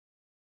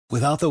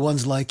Without the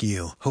ones like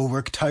you, who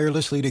work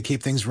tirelessly to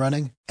keep things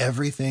running,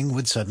 everything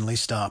would suddenly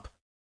stop.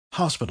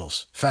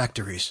 Hospitals,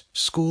 factories,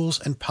 schools,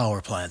 and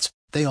power plants,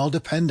 they all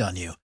depend on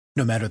you.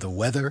 No matter the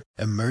weather,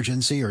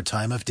 emergency, or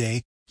time of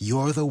day,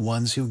 you're the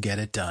ones who get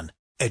it done.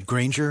 At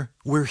Grainger,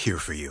 we're here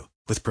for you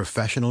with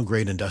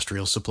professional-grade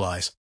industrial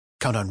supplies.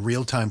 Count on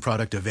real-time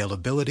product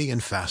availability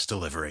and fast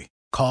delivery.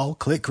 Call,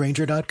 click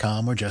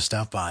Grainger.com, or just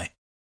stop by.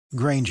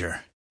 Grainger,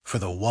 for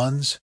the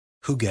ones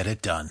who get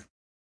it done.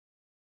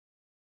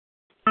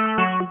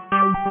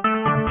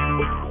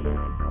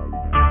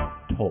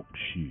 Talk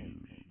shoes.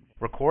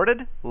 Recorded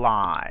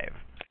live.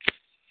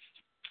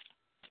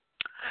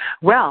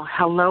 Well,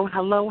 hello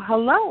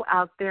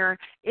out there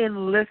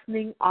in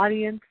listening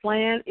audience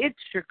land. It's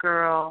your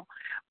girl,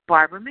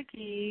 Barbara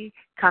McGee,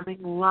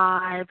 coming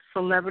live,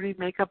 celebrity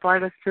makeup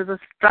artist to the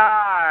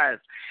stars.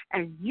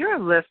 And you're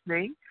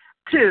listening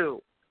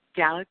to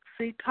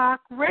Galaxy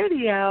Talk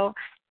Radio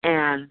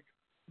and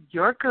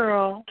your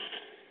girl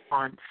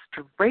on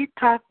Straight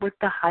Talk with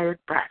the Hired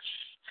Brush.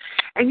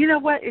 And you know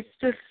what? It's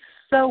just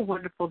so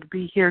wonderful to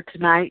be here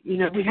tonight. You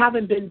know, we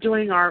haven't been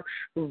doing our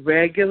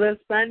regular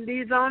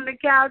Sundays on the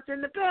couch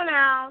in the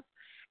penthouse.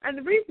 And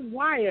the reason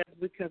why is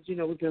because, you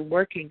know, we've been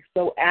working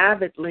so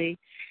avidly,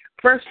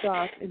 first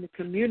off, in the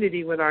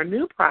community with our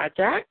new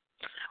project,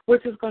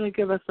 which is going to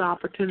give us the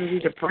opportunity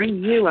to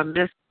bring you a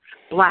Miss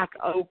Black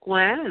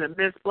Oakland and a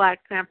Miss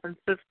Black San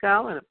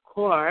Francisco and, of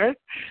course,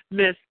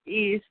 Miss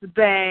East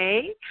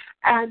Bay.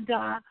 And,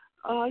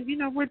 you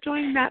know, we're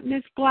doing that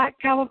Miss Black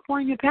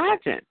California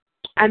pageant.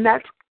 And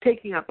that's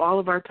taking up all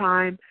of our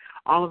time,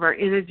 all of our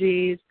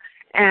energies.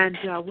 And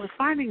we're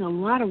finding a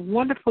lot of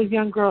wonderful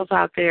young girls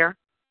out there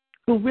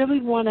who really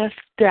want to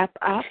step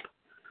up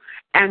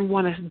and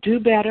want to do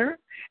better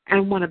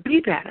and want to be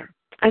better.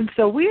 And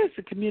so we as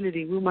a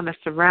community, we want to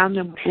surround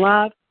them with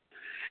love.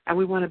 And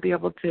we want to be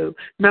able to,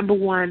 number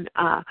one,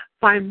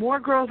 find more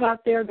girls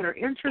out there that are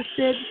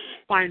interested,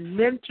 find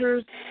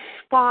mentors,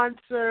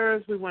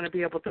 sponsors. We want to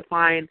be able to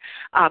find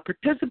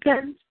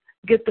participants,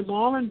 get them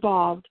all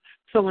involved.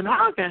 So in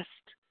August,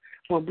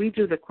 when we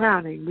do the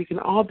crowning, we can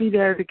all be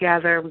there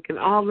together. We can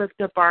all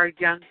lift up our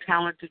young,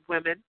 talented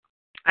women.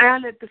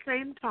 And at the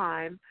same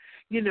time,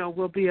 you know,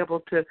 we'll be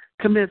able to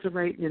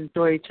commiserate and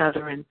enjoy each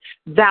other and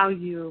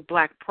value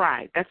Black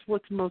pride. That's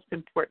what's most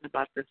important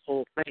about this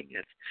whole thing,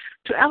 is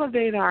to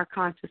elevate our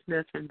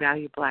consciousness and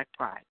value Black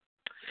pride.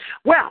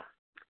 Well,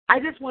 I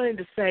just wanted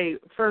to say,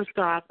 first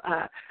off,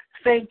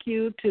 thank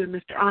you to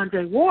Mr.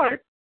 Andre Ward,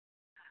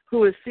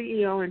 who is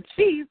CEO and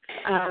Chief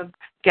of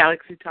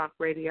Galaxy Talk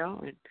Radio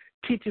and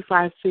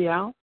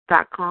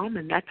T25CL.com,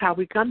 and that's how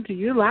we come to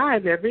you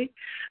live every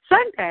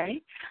Sunday.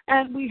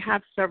 And we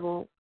have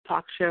several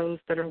talk shows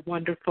that are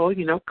wonderful,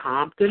 you know,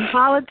 Compton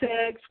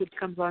Politics, which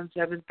comes on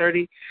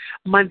 7:30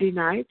 Monday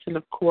nights, and,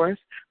 of course,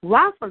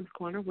 Rosalind's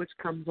Corner, which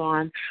comes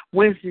on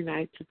Wednesday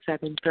nights at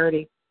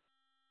 7:30.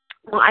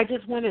 Well, I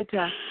just wanted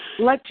to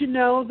let you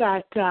know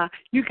that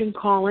you can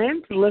call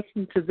in to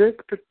listen to this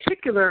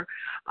particular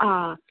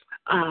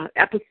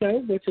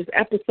episode, which is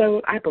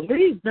episode, I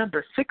believe,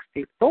 number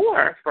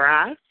 64 for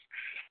us.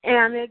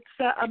 And it's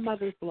a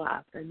mother's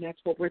love, and that's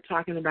what we're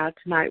talking about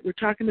tonight. We're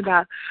talking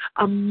about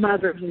a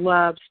mother's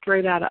love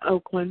straight out of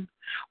Oakland.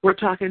 We're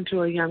talking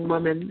to a young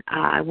woman.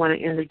 I want to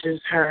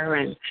introduce her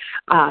and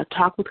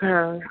talk with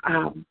her.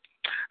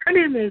 Her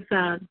name is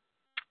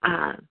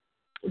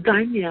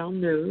Danielle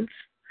News,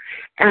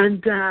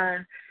 and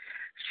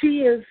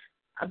she is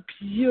a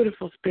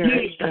beautiful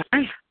spirit that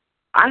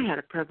I had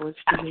a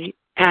privilege to meet.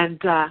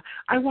 And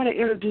I want to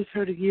introduce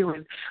her to you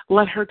and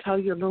let her tell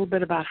you a little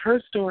bit about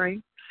her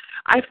story.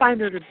 I find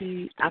her to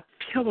be a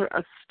pillar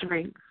of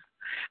strength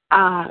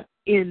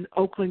in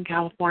Oakland,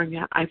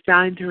 California. I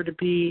find her to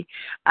be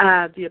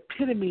the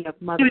epitome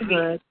of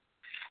motherhood,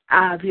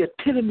 the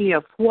epitome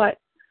of what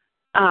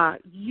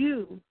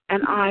you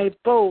and I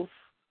both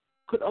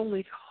could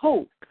only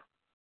hope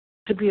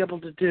to be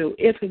able to do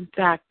if, in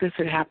fact, this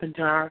had happened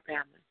to our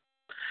family.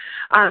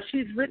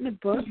 She's written a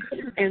book,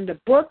 and the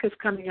book is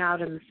coming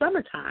out in the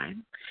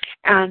summertime,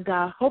 and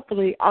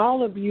hopefully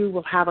all of you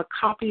will have a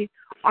copy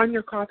on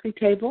your coffee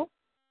table.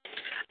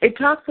 It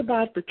talks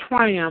about the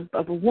triumph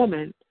of a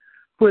woman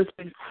who has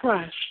been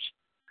crushed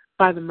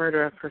by the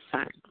murder of her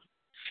son.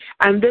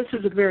 And this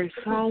is a very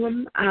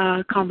solemn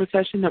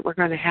conversation that we're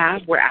going to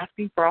have. We're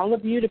asking for all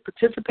of you to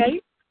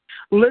participate,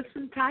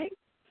 listen tight,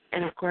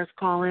 and, of course,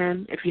 call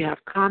in if you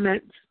have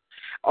comments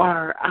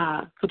or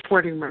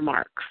supporting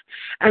remarks.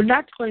 And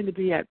that's going to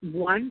be at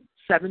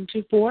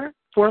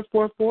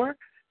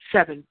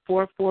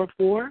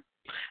 1-724-444-7444.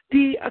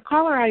 The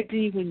caller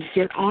ID when you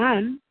get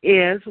on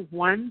is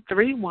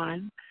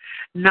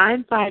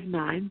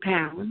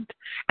 131-959#.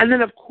 And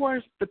then, of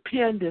course, the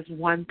pinned is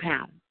 £1.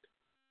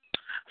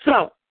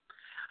 So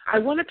I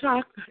want to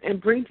talk and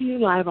bring to you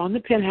live on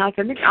the penthouse,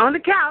 on the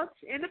couch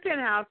in the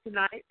penthouse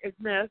tonight is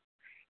Miss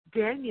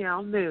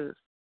Danielle News.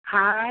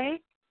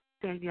 Hi,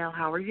 Danielle,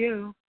 how are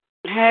you?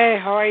 Hey,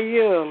 how are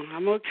you?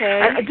 I'm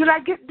okay. Did I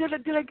get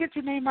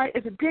your name right?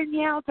 Is it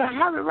Danielle? Do I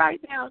have it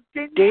right now?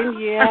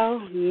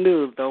 Danielle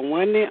New, the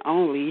one and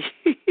only.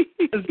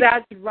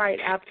 That's right,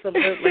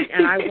 absolutely.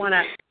 And I want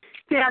to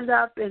stand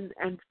up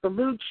and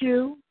salute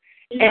you.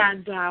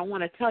 And I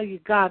want to tell you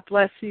God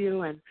bless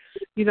you. And,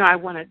 I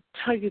want to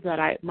tell you that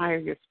I admire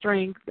your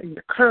strength and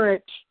your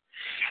courage.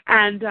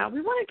 And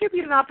we want to give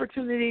you an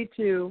opportunity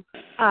to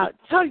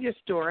tell your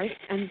story.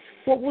 And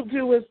what we'll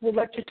do is we'll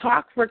let you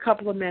talk for a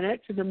couple of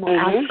minutes, and then we'll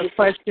ask a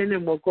question,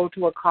 and we'll go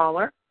to a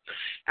caller.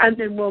 And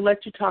then we'll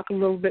let you talk a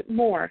little bit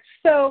more.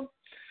 So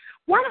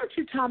why don't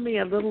you tell me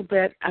a little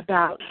bit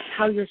about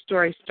how your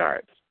story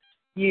starts?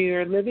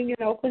 You're living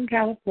in Oakland,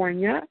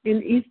 California,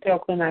 in East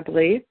Oakland, I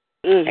believe.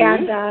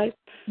 And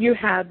you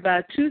have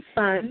 2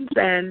 sons,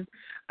 and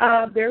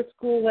they're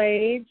school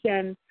age.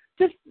 And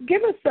just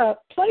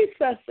place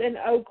us in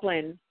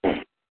Oakland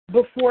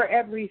before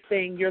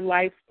everything, your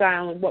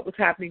lifestyle and what was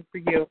happening for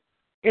you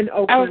in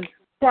Oakland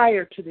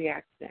prior to the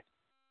accident.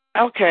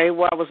 Okay,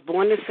 well, I was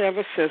born in San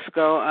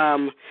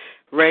Francisco,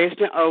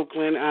 raised in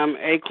Oakland,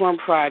 Acorn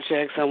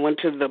Projects. I went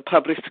to the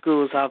public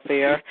schools out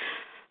there.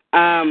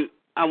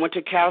 I went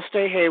to Cal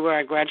State Hayward.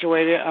 I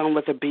graduated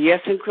with a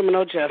BS in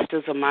criminal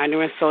justice, a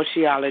minor in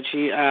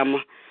sociology.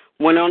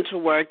 Went on to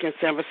work in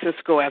San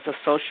Francisco as a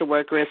social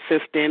worker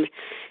assistant,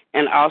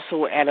 and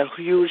also at a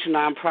huge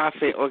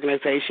nonprofit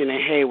organization in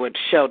Hayward,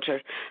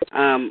 Shelter,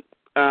 as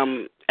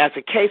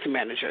a case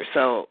manager.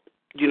 So,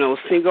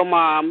 single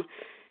mom,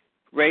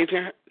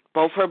 raising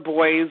both her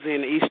boys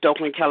in East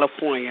Oakland,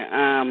 California.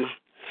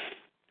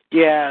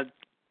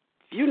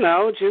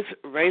 Just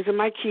raising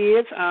my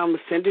kids,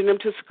 sending them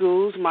to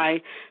schools.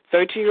 My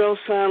 13-year-old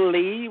son,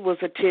 Lee, was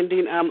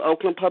attending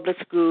Oakland Public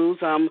Schools,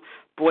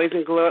 Boys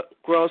and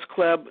Girls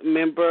Club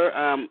member,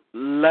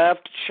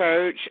 loved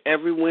church.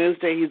 Every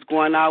Wednesday he's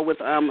going out with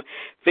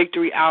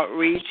Victory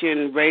Outreach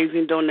and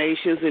raising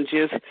donations and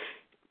just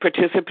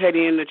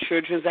participating in the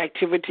children's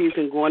activities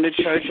and going to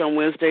church on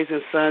Wednesdays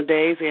and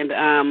Sundays.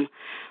 And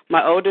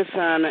my oldest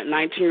son,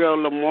 19-year-old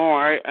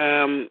Lamar,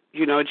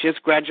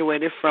 just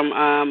graduated from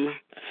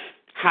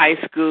high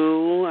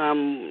school,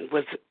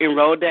 was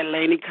enrolled at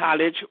Laney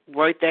College,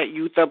 worked at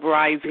Youth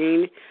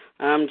Uprising,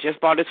 just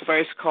bought his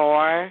first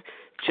car,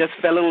 just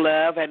fell in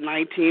love at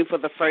 19 for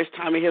the first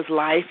time in his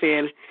life.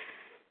 And,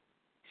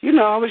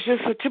 I was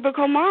just a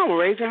typical mom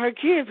raising her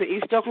kids in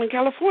East Oakland,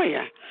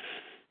 California.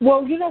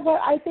 Well, you know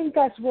what? I think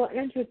that's real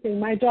interesting.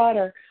 My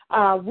daughter,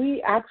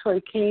 we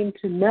actually came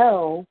to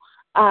know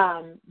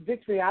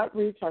Victory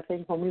Outreach, I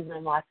think, when we were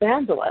in Los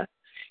Angeles.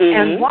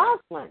 And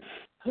Rosalind,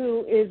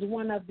 who is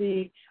one of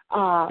the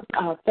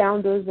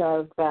founders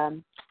of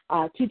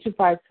Teacher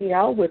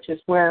 5CL, which is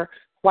why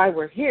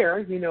we're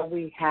here.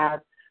 We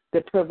have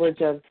the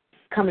privilege of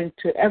coming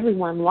to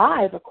everyone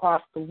live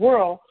across the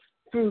world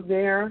through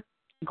their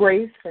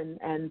grace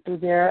and through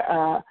their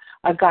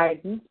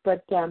guidance.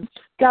 But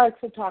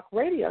Galaxy Talk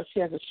Radio,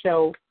 she has a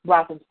show,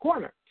 Rosalind's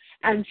Corner,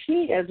 and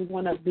she is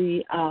one of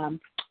the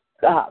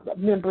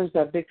members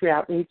of Victory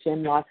Outreach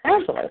in Los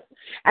Angeles.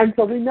 And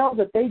so we know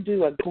that they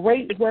do a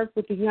great work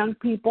with the young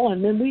people,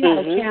 and then we had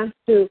a chance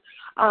to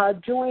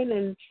join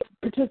and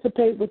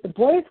participate with the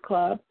Boys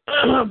Club,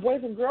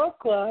 Boys and Girls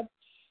Club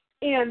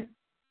in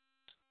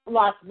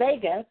Las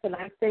Vegas. And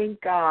I think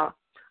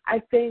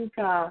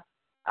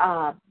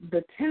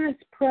the tennis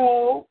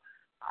pro,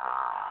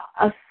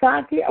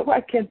 Asaki,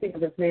 I can't think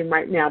of his name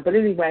right now, but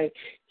anyway,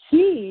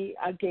 he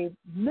gave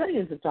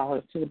millions of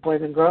dollars to the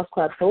Boys and Girls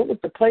Club, so it was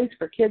the place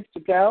for kids to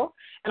go.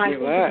 And I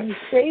think if you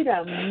stayed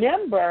a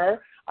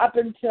member up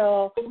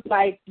until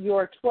like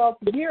your 12th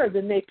year,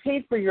 then they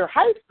paid for your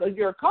high school,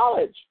 your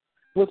college.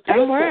 With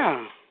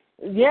wow.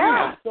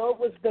 Yeah, so it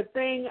was the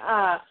thing,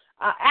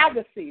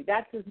 Agassi,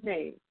 that's his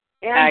name.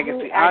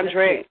 Andre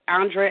Agassi.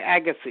 Andre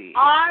Agassi,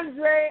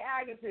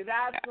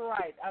 that's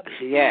right.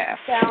 Yes.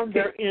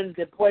 Founder in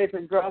the Boys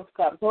and Girls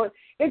Club. So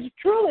it's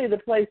truly the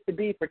place to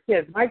be for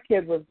kids. My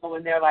kid was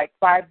going there like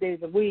 5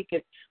 days a week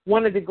and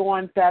wanted to go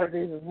on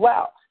Saturdays as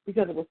well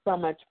because it was so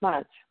much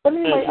fun. But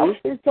anyway,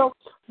 okay, so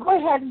go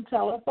ahead and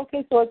tell us.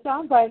 Okay, so it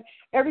sounds like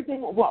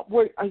everything.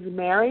 Are you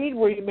married?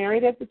 Were you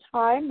married at the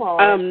time?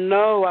 Or?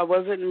 No, I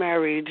wasn't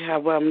married.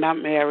 I'm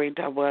not married.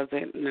 I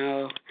wasn't,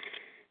 no.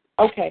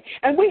 Okay,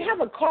 and we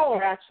have a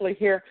caller actually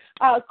here.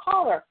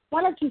 Caller,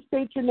 why don't you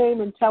state your name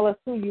and tell us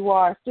who you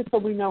are, just so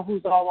we know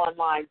who's all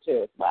online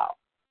too as well.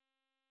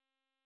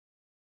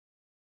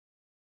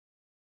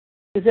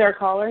 Is there a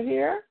caller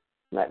here?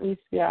 Let me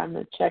see. I'm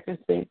going to check and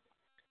see.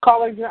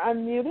 Caller, you're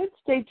unmuted.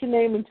 State your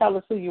name and tell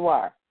us who you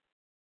are.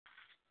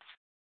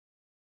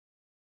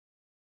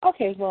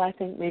 Okay, well, I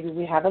think maybe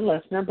we have a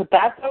listener, but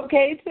that's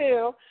okay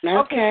too.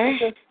 Okay.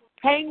 So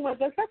hang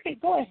with us. Okay,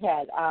 go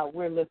ahead.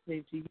 We're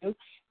listening to you.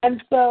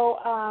 And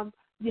so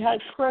you had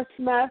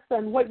Christmas,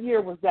 and what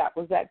year was that?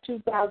 Was that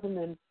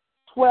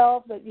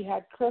 2012 that you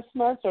had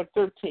Christmas, or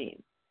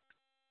 13?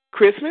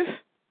 Christmas?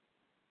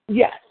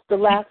 Yes, the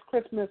last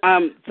Christmas.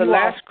 The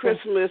last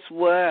Christmas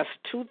was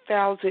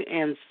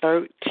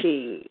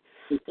 2013.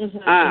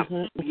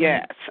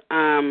 Yes.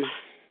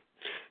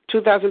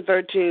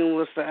 2013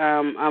 was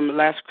the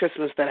last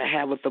Christmas that I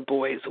had with the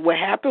boys. What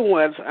happened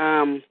was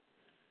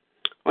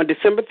On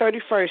December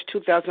 31st,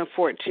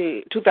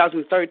 2013,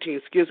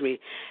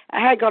 I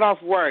had got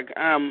off work.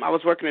 I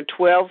was working a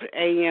 12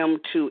 a.m.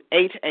 to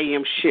 8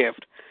 a.m.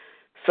 shift.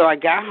 So I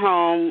got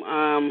home.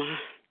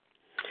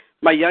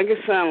 My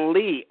youngest son,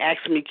 Lee,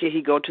 asked me, can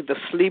he go to the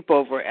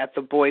sleepover at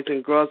the Boys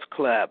and Girls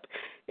Club?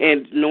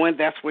 And knowing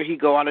that's where he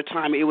go all the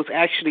time, it was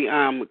actually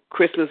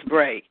Christmas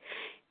break.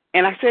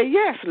 And I said,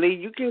 yes, Lee,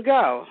 you can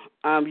go.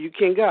 You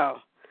can go.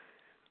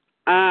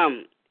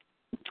 I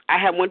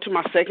had went to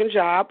my second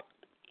job.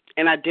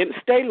 And I didn't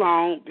stay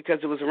long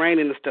because it was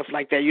raining and stuff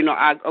like that. You know,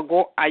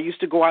 I used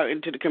to go out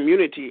into the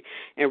community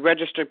and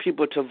register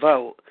people to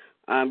vote.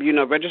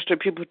 Register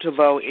people to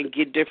vote and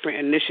get different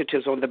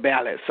initiatives on the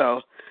ballot.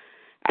 So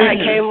I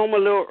came home a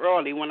little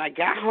early. When I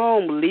got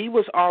home, Lee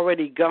was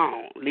already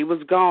gone. Lee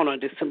was gone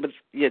on December.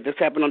 Yeah, this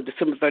happened on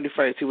December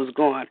 31st. He was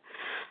gone.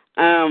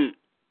 I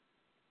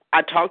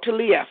talked to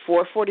Lee at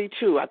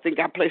 4:42. I think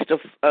I placed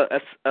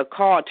a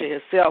call to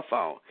his cell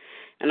phone.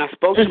 And I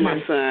spoke to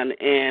my son,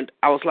 and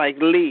I was like,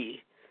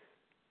 Lee,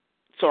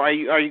 so are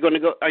you going to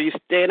go? Are you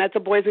staying at the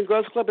Boys and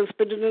Girls Club and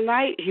spending the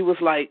night? He was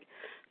like,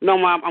 no,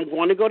 Mom, I'm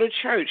going to go to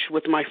church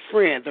with my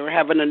friend. They're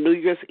having a New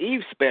Year's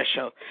Eve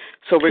special,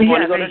 so we're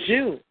going to go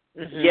to.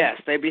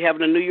 Yes, they be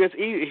having a New Year's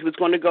Eve. He was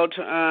going to go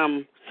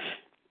to.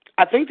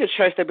 I think the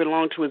church they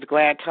belong to is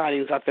Glad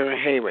Tidings out there in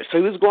Hayward. So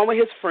he was going with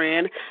his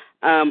friend.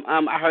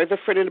 I heard the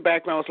friend in the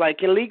background was like,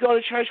 can Lee go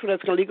to church with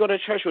us? Can Lee go to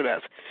church with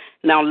us?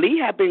 Now, Lee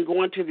had been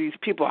going to these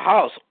people's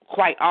house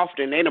quite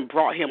often. They done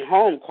brought him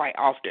home quite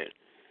often.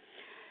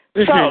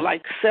 So,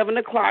 like, 7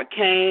 o'clock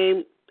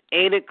came,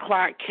 8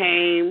 o'clock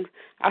came.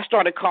 I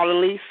started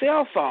calling Lee's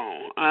cell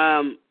phone.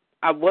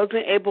 I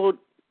wasn't able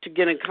to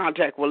get in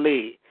contact with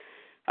Lee.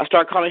 I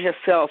started calling his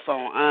cell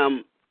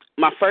phone.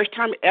 My first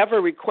time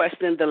ever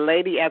requesting the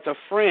lady as a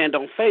friend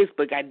on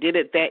Facebook, I did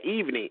it that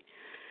evening.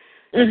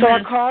 So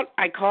I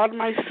called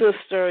my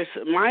sister.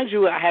 Mind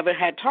you, I haven't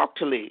had talked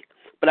to Lee,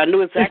 but I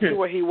knew exactly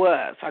where he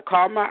was. I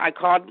called my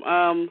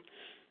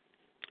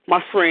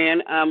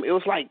friend. It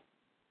was like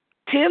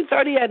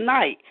 10:30 at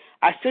night.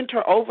 I sent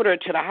her over there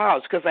to the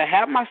house because I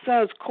had my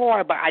son's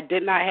car, but I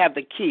did not have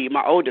the key,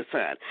 my oldest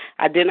son.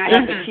 I did not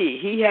have the key.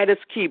 He had his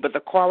key, but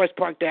the car was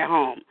parked at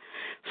home.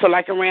 So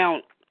like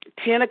around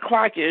 10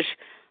 o'clock-ish,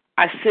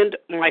 I sent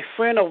my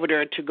friend over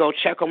there to go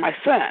check on my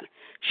son.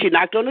 She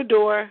knocked on the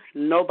door.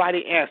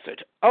 Nobody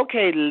answered.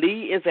 Okay,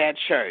 Lee is at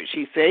church.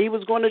 He said he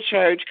was going to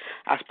church.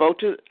 I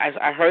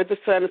heard the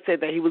son say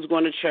that he was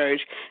going to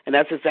church, and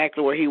that's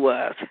exactly where he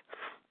was.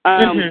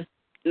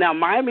 Now,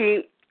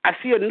 Miami, I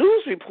see a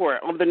news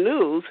report on the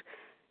news.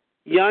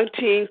 Young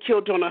teen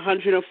killed on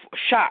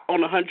shot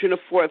on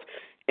 104th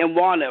in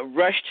Walnut,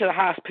 rushed to the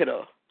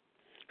hospital.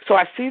 So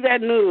I see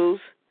that news.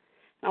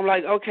 I'm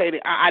like,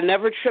 okay, I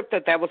never tripped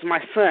that was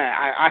my son.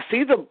 I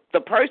see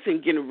the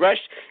person getting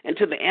rushed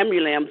into the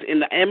ambulance,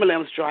 and the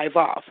ambulance drive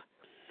off.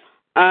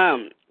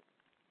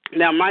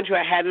 Now, mind you,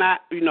 I had not,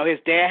 his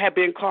dad had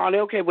been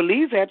calling, okay, well,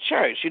 Lee's at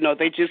church.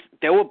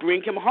 They will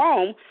bring him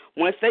home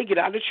once they get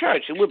out of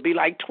church. It would be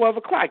like 12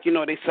 o'clock.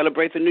 They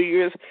celebrate the New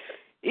Year's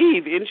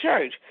Eve in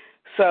church.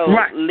 So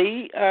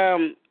Lee,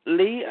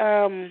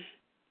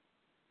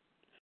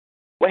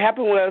 what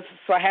happened was,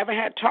 so I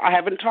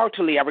haven't talked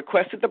to Lee. I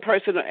requested the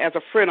person as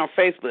a friend on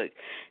Facebook.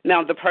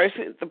 Now, the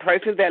person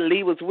that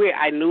Lee was with,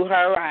 I knew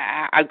her.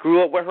 I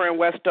grew up with her in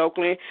West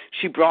Oakland.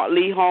 She brought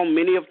Lee home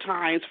many of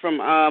times from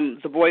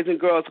the Boys and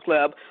Girls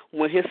Club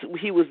when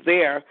he was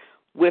there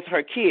with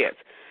her kids.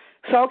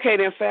 So, okay,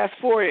 then fast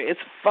forward. It's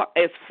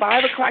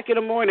 5 o'clock in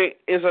the morning.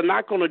 Is a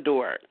knock on the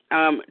door.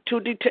 I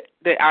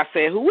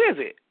said, who is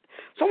it?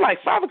 So I'm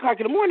like, 5 o'clock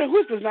in the morning, who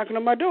is this knocking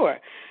on my door?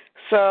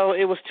 So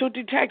it was two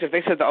detectives.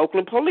 They said the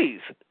Oakland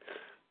police.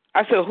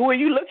 I said, who are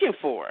you looking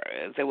for?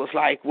 They was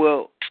like,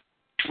 well,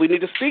 we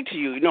need to speak to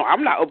you.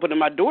 I'm not opening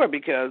my door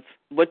because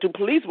what do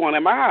police want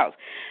at my house?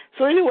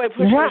 So anyway,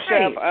 push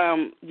myself.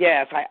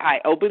 Yes, I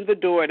opened the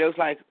door. They was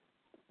like,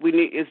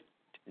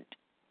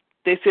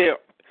 they said,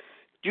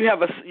 you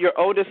have your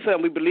oldest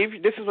son. We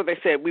believe, this is what they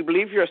said, we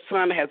believe your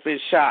son has been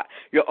shot.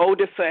 Your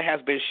oldest son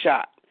has been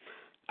shot.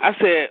 I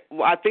said,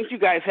 well, I think you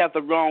guys have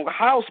the wrong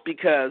house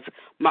because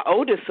my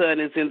oldest son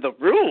is in the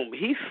room.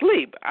 He's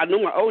asleep. I knew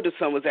my oldest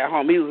son was at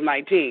home. He was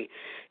 19.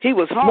 He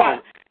was home.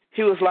 Wow.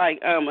 He was like,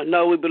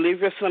 no, we believe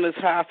your son is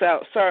house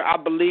out. Sir, I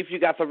believe you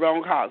got the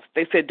wrong house.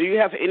 They said, do you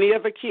have any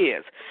other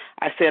kids?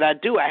 I said, I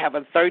do. I have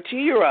a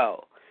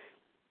 13-year-old.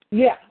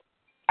 Yeah.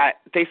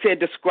 They said,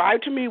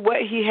 describe to me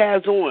what he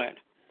has on.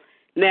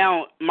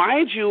 Now,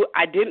 mind you,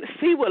 I didn't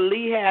see what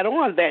Lee had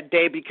on that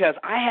day because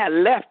I had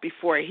left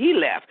before he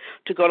left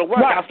to go to work.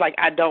 Right. I was like,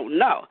 I don't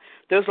know.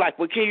 They was like,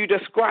 well, can you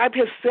describe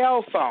his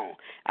cell phone?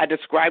 I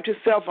described his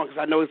cell phone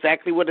because I know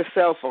exactly how his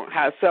cell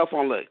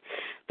phone looked.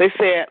 They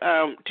said,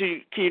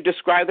 can you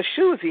describe the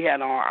shoes he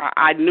had on?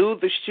 I knew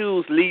the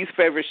shoes, Lee's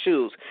favorite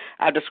shoes.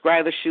 I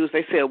described the shoes.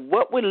 They said,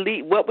 what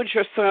would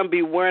your son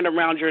be wearing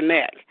around your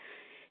neck?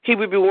 He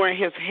would be wearing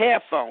his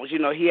headphones.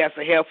 He has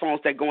the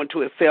headphones that go into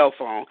his cell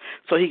phone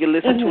so he can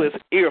listen to his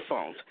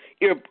earphones.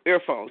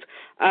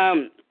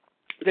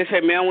 they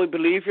said, ma'am, we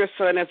believe your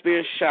son has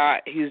been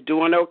shot. He's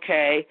doing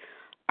okay.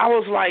 I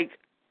was like,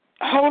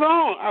 hold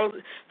on.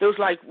 They was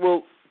like,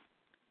 well,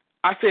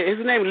 I said, is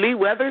his name Lee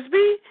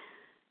Weathersby?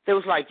 They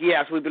was like,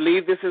 yes, we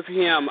believe this is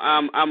him.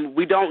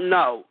 We don't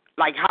know.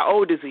 Like, how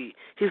old is he?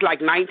 He's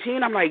like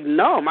 19. I'm like,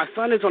 no, my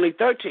son is only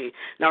 13.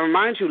 Now,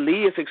 remind you,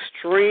 Lee is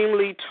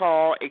extremely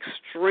tall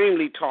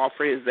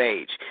for his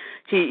age.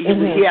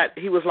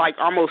 He was like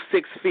almost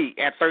 6 feet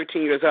at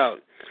 13 years old.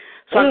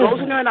 So I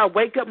goes in there and I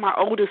wake up my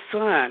oldest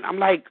son. I'm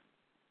like,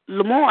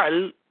 Lamar,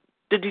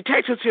 the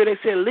detectives here, they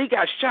said Lee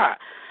got shot.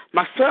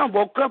 My son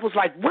woke up, was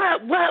like,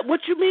 what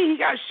you mean he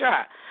got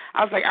shot?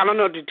 I was like, I don't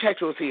know, the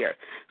detective was here.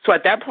 So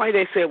at that point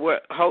they said, well,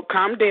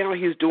 calm down,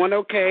 he's doing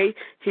okay,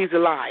 he's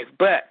alive.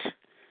 But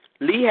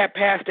Lee had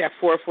passed at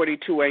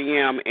 4:42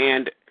 a.m.,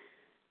 and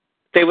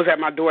they was at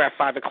my door at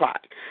 5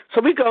 o'clock.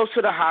 So we go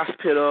to the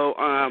hospital.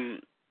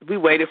 We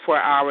waited for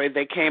an hour.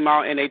 They came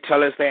out, and they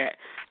tell us that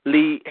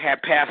Lee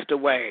had passed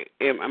away,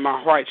 and my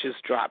heart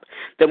just dropped.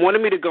 They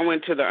wanted me to go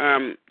into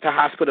the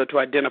hospital to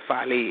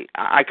identify Lee.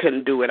 I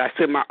couldn't do it. I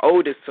sent my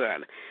oldest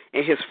son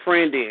and his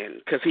friend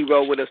in because he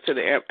rode with us to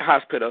the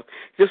hospital.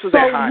 This was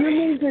at high.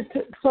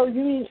 So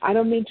you mean, I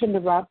don't mean to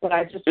interrupt, but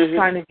I just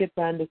trying to get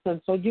to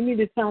understand. So you mean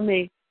to tell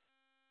me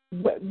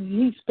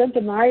he spent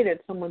the night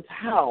at someone's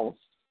house,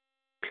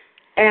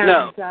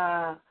 and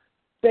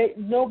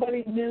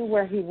nobody knew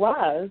where he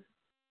was,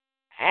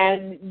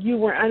 and you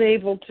were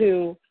unable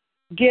to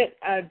get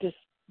the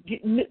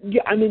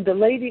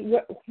lady,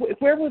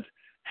 where was,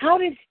 how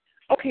did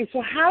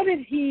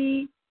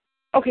he,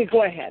 okay,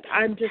 go ahead.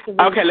 I'm just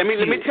okay, let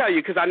me tell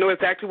you, because I know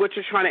exactly what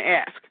you're trying to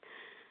ask.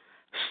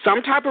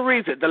 Some type of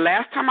reason. The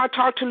last time I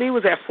talked to Lee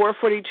was at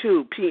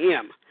 4:42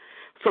 p.m.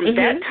 From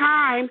that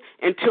time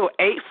until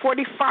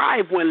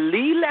 8:45, when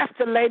Lee left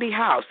the lady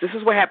house, this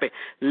is what happened.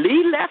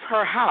 Lee left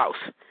her house,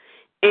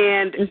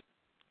 and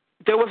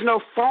there was no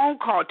phone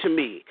call to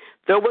me.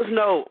 There was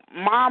no,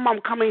 Mom,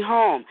 I'm coming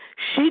home.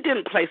 She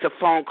didn't place a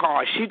phone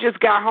call. She just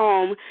got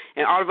home,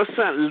 and all of a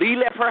sudden, Lee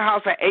left her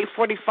house at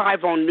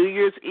 8:45 on New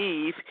Year's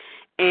Eve,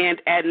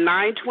 and at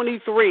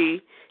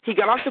 9:23, he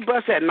got off the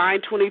bus at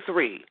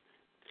 9:23.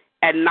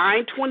 At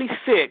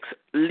 9:26,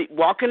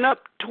 walking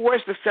up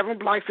towards the 7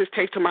 blocks it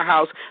takes to my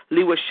house,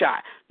 Lee was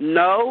shot.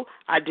 No,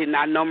 I did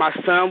not know my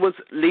son was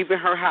leaving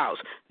her house.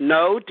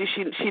 No,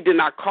 she did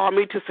not call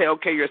me to say,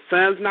 okay, your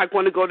son's not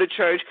going to go to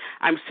church.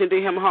 I'm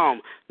sending him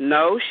home.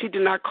 No, she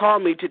did not call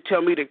me to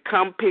tell me to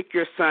come pick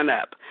your son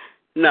up.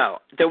 No,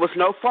 there was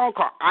no phone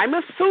call. I'm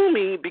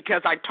assuming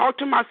because I talked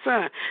to my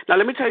son. Now,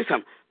 let me tell you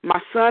something. My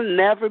son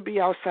never be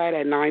outside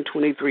at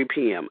 9:23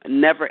 p.m.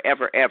 Never,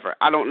 ever, ever.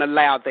 I don't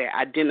allow that.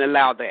 I didn't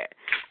allow that.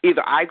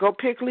 Either I go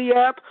pick Lee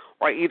up,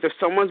 or either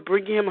someone's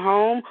bringing him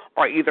home,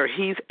 or either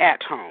he's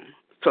at home.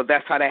 So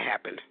that's how that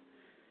happened.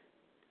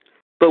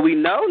 But we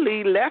know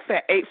Lee left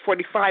at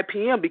 8:45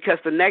 p.m. because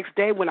the next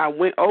day when I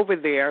went over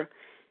there,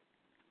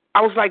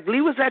 I was like,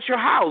 Lee was at your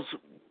house.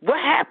 What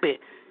happened?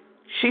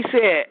 She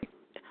said,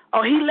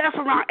 oh, he left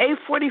around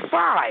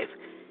 8:45.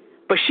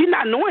 But she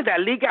not knowing that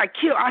Lee got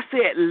killed. I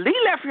said, Lee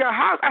left your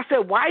house. I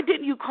said, why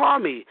didn't you call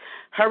me?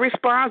 Her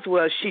response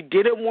was she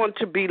didn't want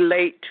to be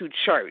late to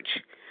church.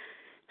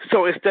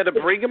 So instead of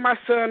bringing my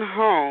son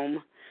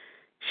home,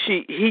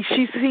 she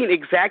seen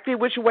exactly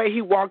which way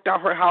he walked out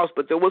her house,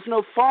 but there was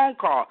no phone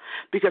call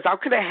because I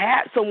could have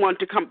had someone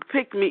to come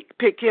pick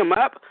him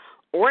up,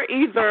 or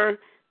either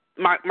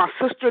my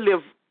sister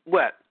lived,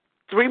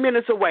 3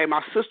 minutes away.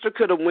 My sister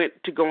could have went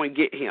to go and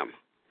get him.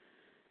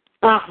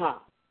 Uh-huh.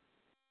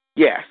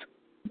 Yes.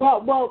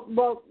 Well,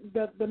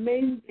 the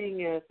main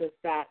thing is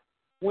that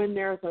when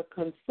there's a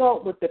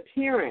consult with the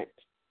parent,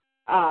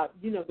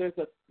 there's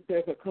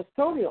a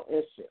custodial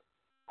issue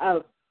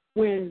of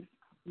when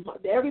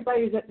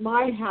everybody's at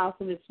my house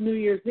and it's New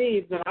Year's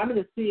Eve, then I'm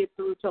going to see it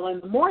through till in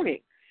the morning.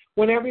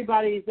 When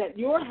everybody's at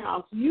your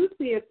house, you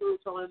see it through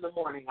till in the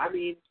morning. I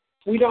mean,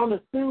 we don't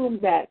assume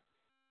that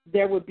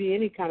there would be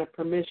any kind of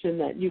permission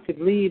that you could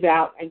leave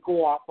out and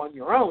go off on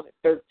your own at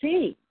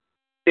 13.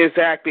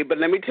 Exactly, but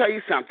let me tell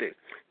you something.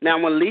 Now,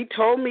 when Lee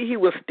told me he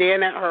was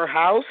staying at her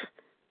house,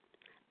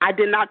 I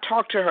did not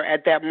talk to her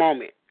at that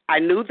moment. I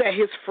knew that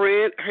his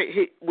friend,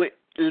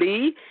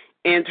 Lee,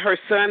 and her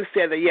son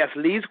said that, yes,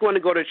 Lee's going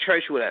to go to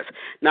church with us.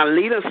 Now,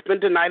 Lee done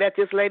spent the night at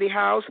this lady's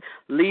house.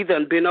 Lee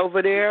done been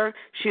over there.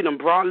 She done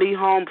brought Lee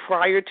home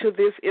prior to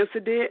this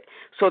incident.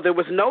 So there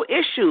was no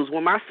issues.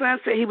 When my son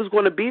said he was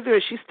going to be there,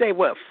 she stayed,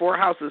 4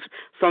 houses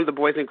from the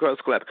Boys and Girls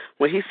Club.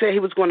 When he said he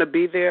was going to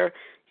be there,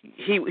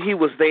 he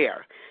was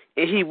there.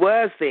 And he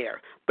was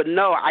there. But,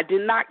 no, I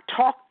did not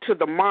talk to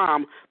the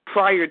mom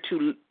prior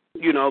to,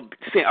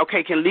 saying,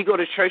 okay, can Lee go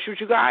to church with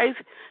you guys?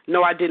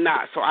 No, I did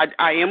not. So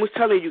I am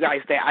telling you guys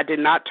that I did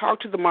not talk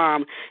to the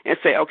mom and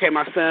say, okay,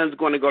 my son's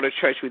going to go to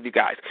church with you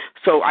guys.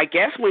 So I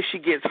guess when she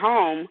gets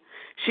home,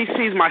 she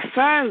sees my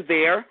son's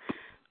there,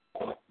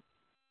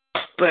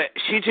 but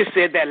she just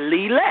said that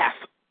Lee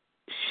left.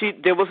 She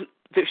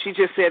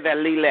just said that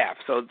Lee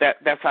left. So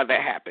that's how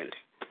that happened.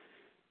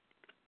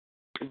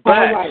 But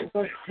all right.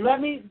 So let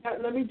me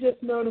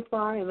just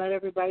notify and let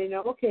everybody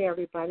know. Okay,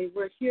 everybody,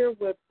 we're here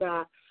with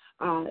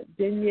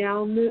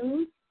Danielle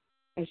News,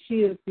 and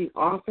she is the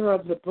author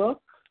of the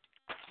book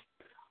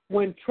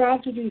When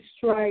Tragedy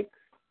Strikes,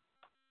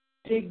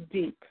 Dig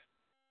Deep.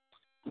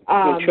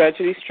 When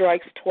Tragedy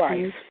Strikes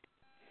Twice.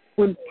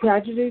 When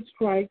tragedy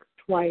strikes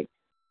twice,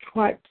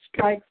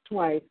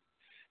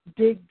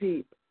 dig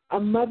deep. A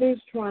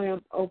mother's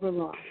triumph over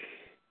loss.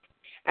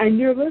 And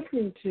you're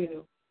listening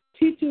to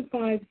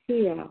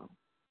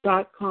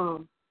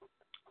T25CL.com,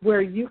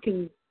 where you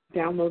can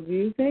download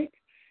music,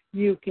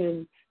 you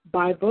can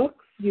buy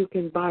books, you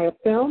can buy a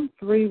film.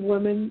 3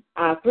 Men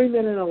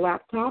and a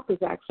Laptop is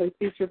actually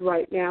featured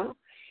right now.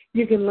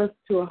 You can listen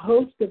to a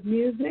host of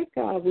music.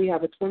 We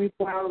have a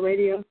 24-hour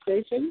radio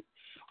station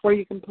where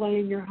you can play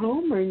in your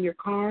home or in your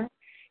car.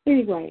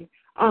 Anyway,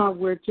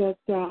 we're just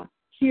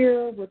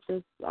here with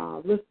this,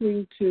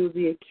 listening to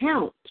the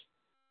account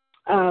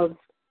of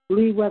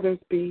Lee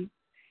Weathersby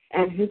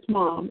and his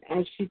mom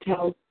as she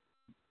tells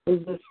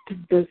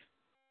this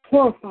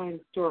horrifying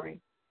story.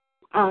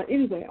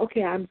 Anyway,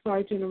 okay, I'm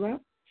sorry to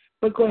interrupt,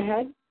 but go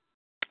ahead.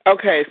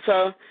 Okay,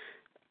 so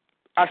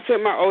I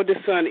sent my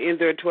oldest son in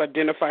there to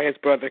identify his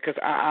brother because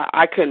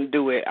I couldn't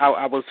do it.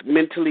 I was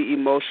mentally,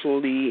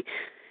 emotionally,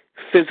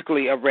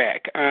 physically a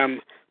wreck.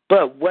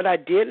 But what I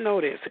did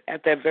notice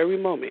at that very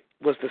moment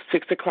was the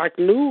 6 o'clock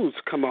news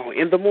come on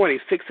in the morning,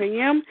 6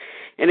 a.m.,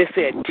 and it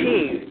said,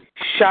 teen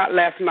shot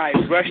last night,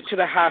 rushed to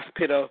the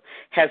hospital,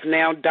 has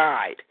now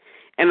died.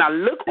 And I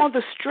look on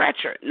the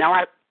stretcher.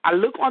 Now, I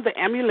look on the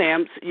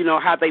ambulance, you know,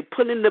 how they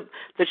put in the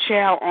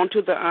child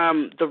onto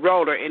the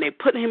roller, and they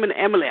put him in the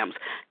ambulance.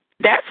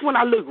 That's when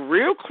I look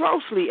real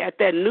closely at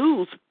that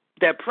news,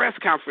 that press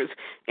conference,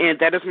 and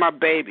that is my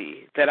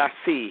baby that I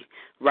see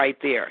right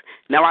there.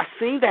 Now, I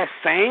seen that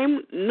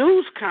same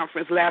news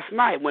conference last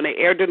night when they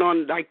aired it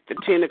on, like, the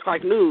 10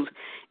 o'clock news,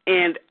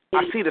 and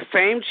I see the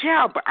same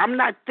child, but I'm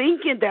not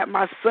thinking that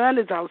my son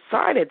is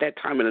outside at that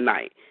time of the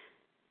night.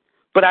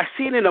 But I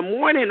see it in the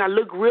morning, and I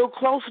look real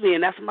closely,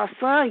 and that's my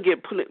son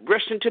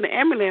rushed into the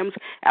ambulance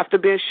after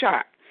being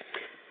shot.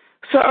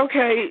 So,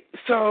 okay,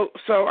 so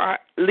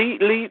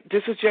Lee,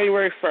 this is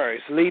January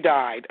 1st. Lee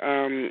died.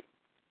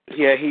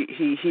 Yeah,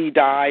 he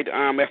died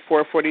at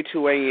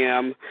 4:42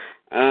 a.m.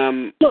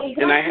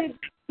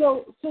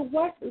 So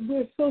what?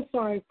 We're so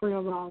sorry for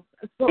your loss.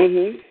 So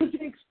could you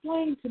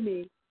explain to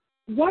me,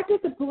 what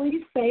did the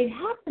police say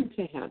happened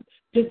to him?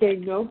 Did they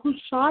know who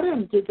shot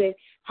him? Did they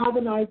have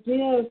an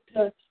idea as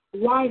to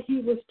why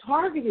he was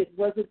targeted?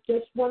 Was it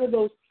just one of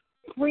those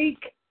freak?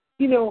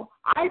 You know,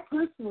 I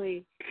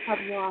personally have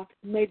lost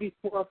maybe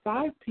 4 or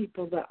 5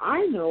 people that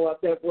I know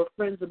of that were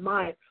friends of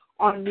mine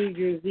on New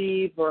Year's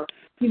Eve, or,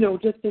 you know,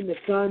 just in the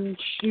gun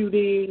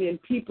shooting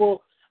and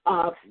people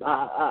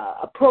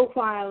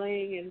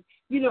profiling, and,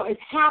 you know, it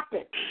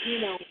happened,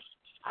 you know.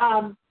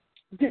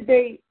 Did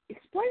they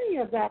explain any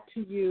of that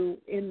to you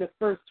in the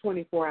first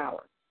 24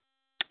 hours?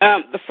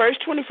 The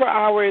first 24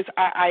 hours,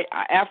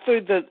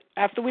 after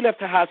we left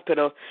the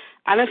hospital,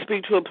 I didn't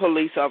speak to a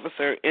police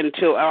officer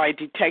until a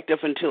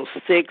detective until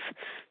 6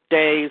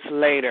 days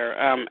later.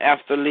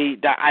 After Lee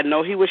died, I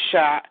know he was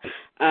shot.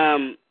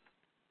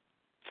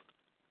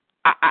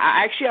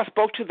 I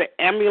spoke to the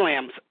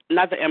ambulance,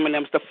 not the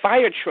ambulance, the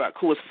fire truck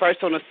who was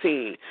first on the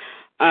scene.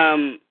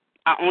 I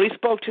only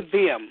spoke to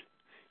them.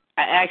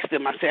 I asked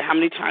them. I said, "How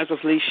many times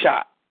was Lee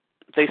shot?"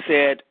 They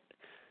said,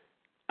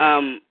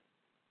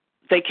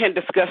 they can't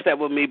discuss that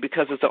with me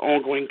because it's an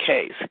ongoing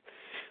case.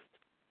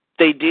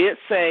 They did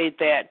say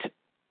that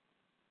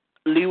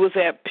Lee was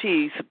at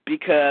peace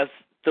because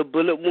the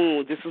bullet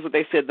wound, this is what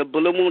they said, the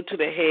bullet wound to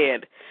the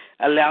head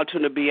allowed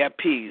him to be at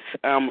peace.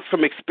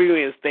 From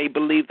experience, they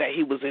believed that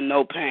he was in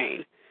no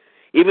pain.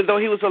 Even though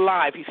he was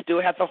alive, he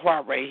still had the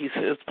heart rate.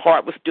 His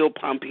heart was still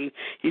pumping.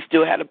 He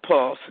still had a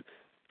pulse.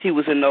 He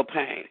was in no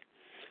pain.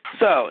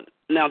 So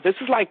now this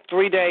is like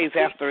 3 days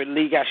after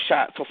Lee got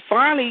shot. So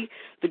finally,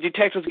 the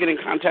detectives get in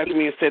contact with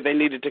me and said they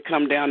needed to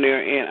come down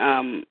there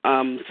and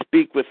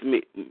speak with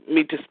me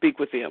to speak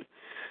with them.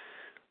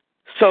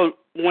 So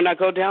when I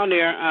go down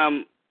there,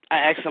 I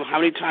asked them how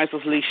many times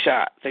was Lee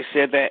shot. They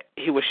said that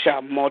he was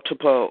shot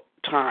multiple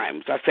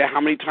times. I said,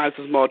 how many times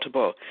was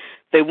multiple?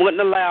 They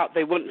wouldn't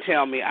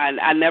tell me.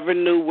 I never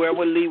knew where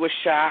Lee was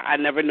shot. I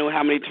never knew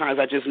how many times.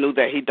 I just knew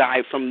that he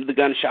died from the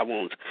gunshot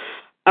wounds.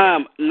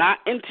 Not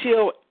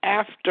until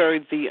after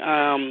the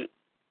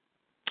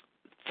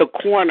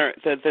coroner,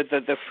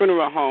 the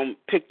funeral home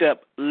picked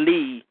up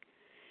Lee,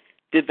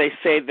 did they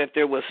say that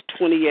there was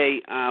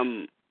 28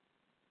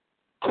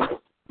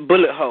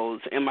 bullet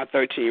holes in my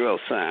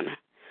 13-year-old son.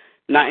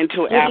 Not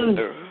until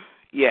after,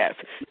 yes.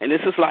 And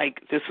this is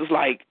like,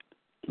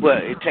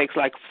 it takes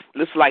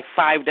this is like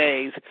 5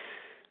 days.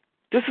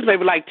 This is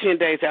maybe like 10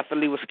 days after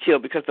Lee was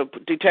killed, because the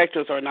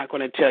detectives are not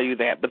going to tell you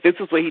that. But this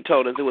is what he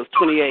told us. It was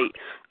 28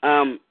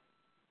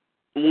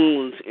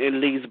 wounds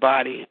in Lee's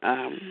body.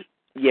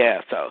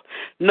 So,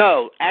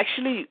 no,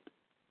 actually,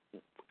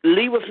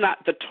 Lee was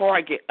not the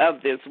target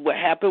of this. What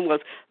happened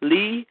was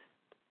Lee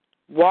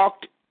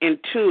walked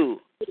into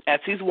as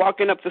he's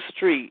walking up the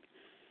street,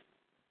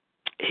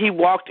 he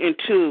walked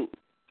into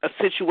a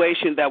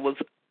situation that was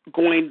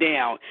going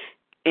down.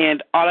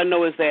 And all I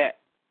know is that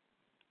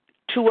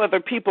two other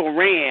people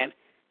ran,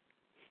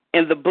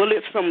 and the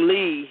bullets from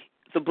Lee,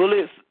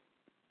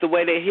 the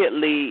way they hit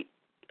Lee,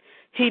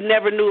 he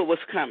never knew it was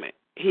coming.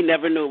 He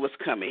never knew it was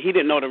coming. He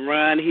didn't know to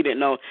run. He didn't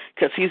know,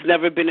 because he's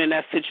never been in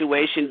that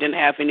situation, didn't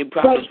have any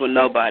problems with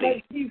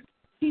nobody. But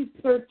he's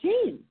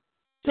 13.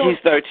 So he's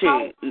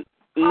 13.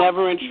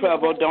 Never in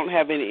trouble, don't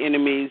have any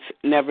enemies,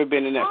 never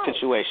been in that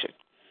situation.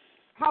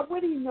 How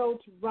would he know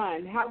to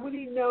run? How would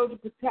he know to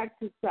protect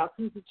himself?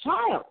 He's a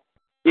child.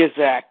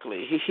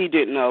 Exactly. He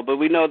didn't know, but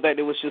we know that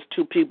it was just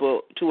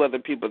two other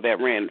people that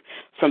ran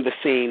from the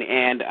scene,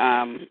 and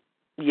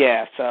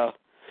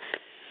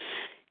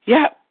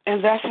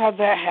and that's how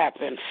that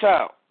happened.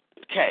 So,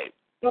 okay.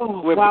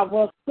 Oh, wow.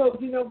 Well, so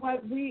you know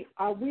what? We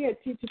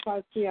at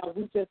Teach5CL,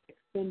 we just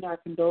extend our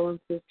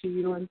condolences to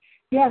you. And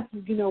yes,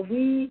 you know,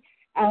 we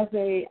as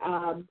a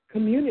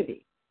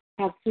community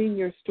have seen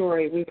your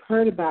story. We've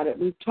heard about it.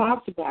 We've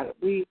talked about it.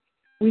 We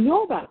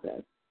know about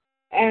this.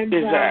 And,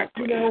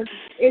 exactly. You know,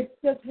 it's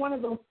just one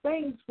of those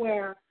things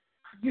where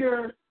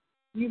you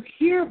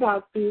hear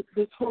about this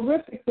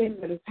horrific thing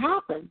that has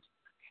happened,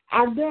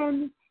 and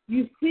then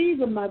you see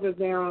the mother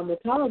there on the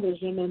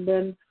television, and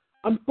then,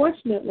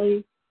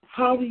 unfortunately,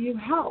 how do you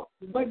help?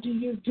 What do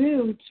you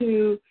do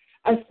to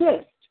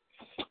assist?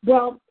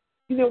 Well,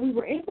 you know, we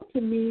were able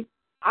to meet,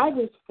 I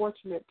was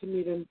fortunate to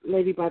meet a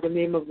lady by the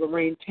name of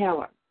Lorraine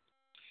Taylor,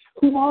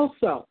 who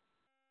also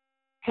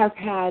has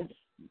had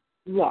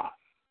loss.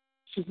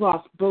 She's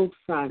lost both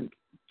sons,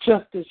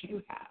 just as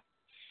you have.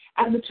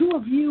 And the two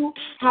of you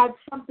had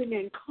something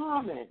in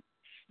common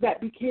that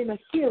became a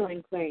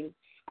healing thing.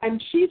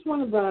 And she's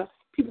one of the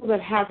people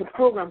that has a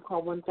program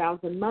called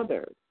 1,000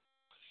 Mothers.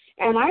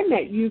 And I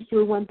met you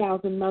through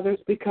 1,000 Mothers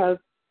because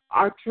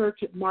our church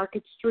at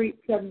Market Street,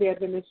 Seventh-day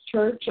Adventist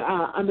Church,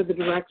 under the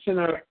direction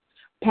of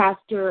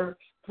Pastor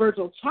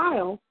Virgil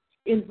Child,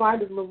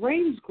 invited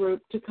Lorraine's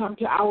group to come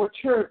to our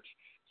church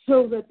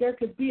so that there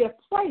could be a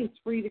place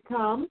for you to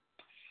come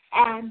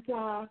and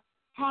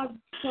have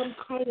some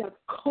kind of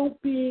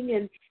coping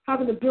and have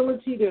an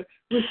ability to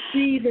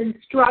receive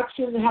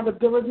instruction and have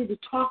ability to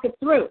talk it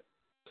through.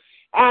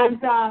 And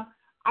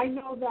I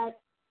know that,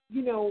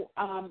 you know,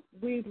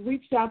 we've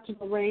reached out to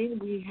Lorraine.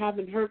 We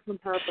haven't heard from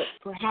her, but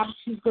perhaps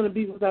she's going to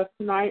be with us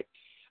tonight.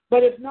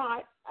 But if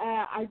not,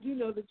 I do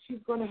know that she's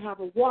going to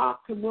have a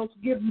walk, and we'll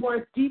give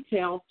more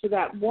details to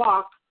that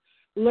walk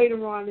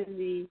later on in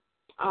the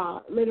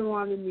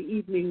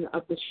evening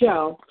of the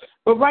show.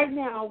 But right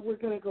now, we're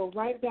going to go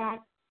right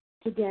back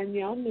to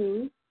Danielle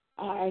News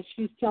as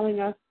she's telling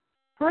us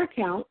her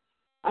account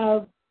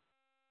of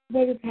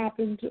what has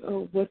happened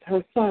with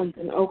her sons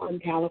in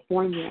Oakland,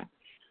 California.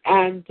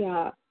 And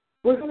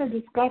we're going to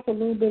discuss a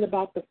little bit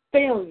about the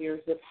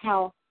failures of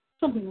how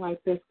something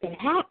like this can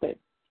happen,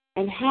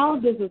 and how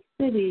does a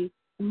city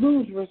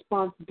lose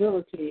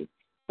responsibility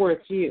for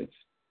its youth.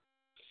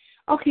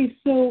 Okay,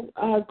 so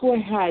go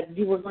ahead.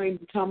 You were going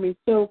to tell me.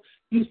 So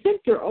you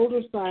sent your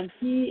older son.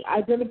 He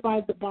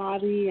identified the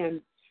body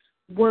and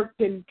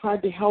worked and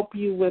tried to help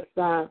you with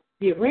the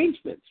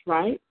arrangements,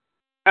 right?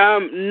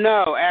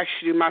 No,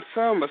 actually, my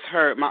son was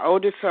hurt. My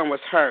oldest son was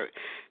hurt.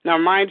 Now,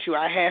 mind you,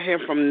 I had him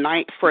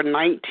for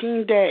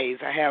 19 days.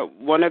 I had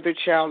one other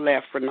child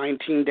left for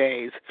 19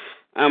 days.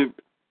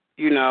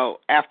 You know,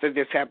 after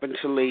this happened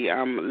to Lee.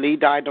 Lee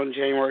died on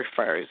January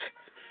 1st.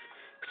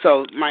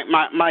 So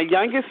my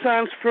youngest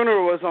son's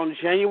funeral was on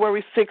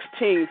January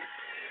 16th,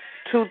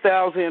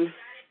 2000.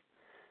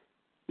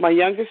 My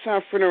youngest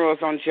son's funeral was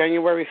on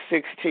January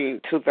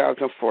 16th,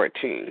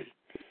 2014.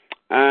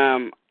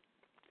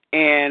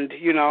 And,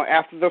 you know,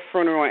 after the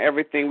funeral and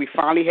everything, we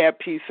finally had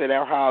peace at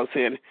our house.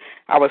 And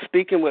I was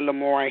speaking with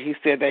Lamar, and he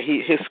said that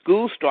his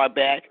school started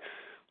back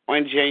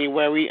on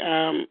January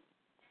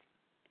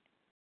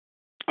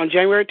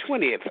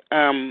 20th.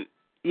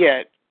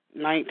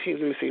 19,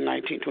 let me see,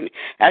 19, 20.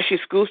 Actually,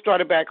 school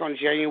started back on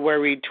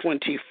January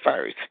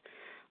 21st.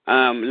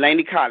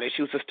 Laney College.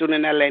 He was a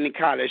student at Laney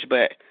College,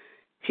 but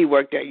he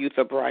worked at Youth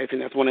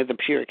Uprising as one of the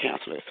peer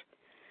counselors.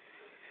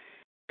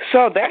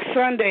 So that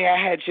Sunday,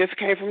 I had just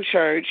came from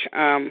church.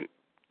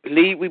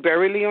 We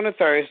buried Lee on a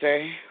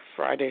Thursday,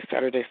 Friday,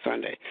 Saturday,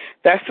 Sunday.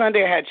 That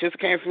Sunday, I had just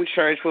came from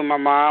church with my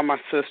mom, my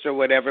sister,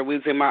 whatever. We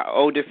was in my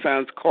oldest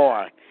son's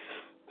car.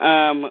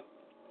 I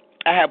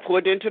had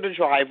pulled into the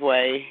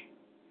driveway.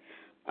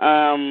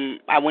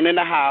 I went in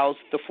the house.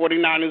 The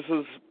 49ers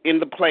was in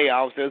the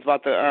playoffs. They was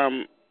about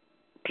to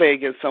play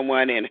against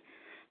someone, and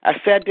I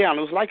sat down.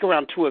 It was like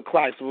around 2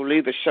 o'clock, so I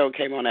believe the show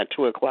came on at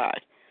 2 o'clock.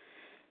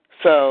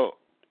 So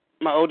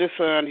my oldest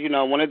son, you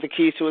know, wanted the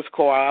keys to his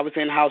car. I was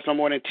in the house no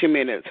more than 10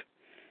 minutes.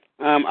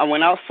 I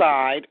went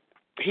outside.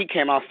 He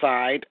came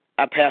outside.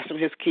 I passed him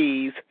his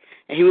keys,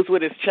 and he was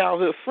with his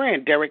childhood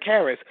friend, Derek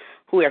Harris,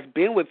 who has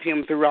been with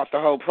him throughout the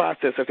whole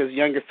process of his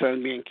youngest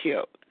son being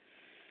killed.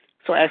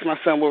 So I asked my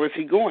son, where was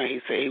he going?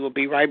 He said he will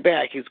be right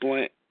back. He's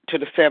going to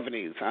the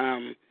 70s.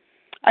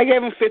 I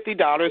gave him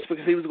 $50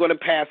 because he was going to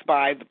pass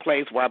by the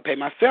place where I pay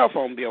my cell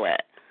phone bill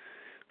at.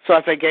 So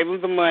as I gave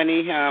him the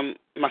money,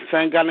 my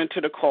son got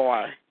into the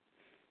car.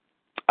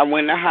 I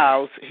went in the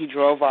house. He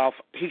drove off.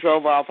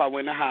 I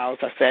went in the house.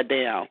 I sat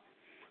down.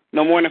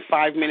 No more than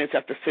 5 minutes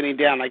after sitting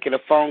down, I get a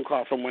phone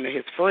call from one of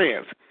his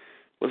friends.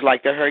 It was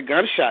like they heard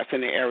gunshots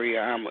in the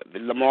area.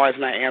 Lamar's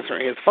not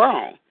answering his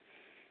phone.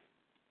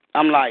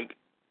 I'm like,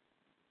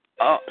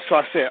 oh, so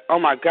I said, oh,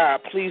 my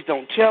God, please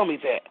don't tell me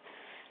that.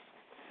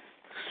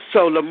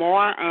 So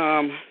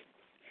Lamar,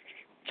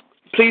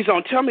 please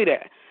don't tell me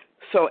that.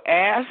 So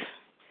as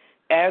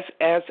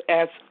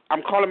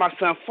I'm calling my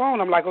son's phone,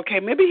 I'm like, okay,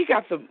 maybe he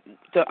got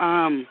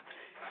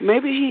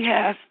maybe he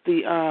has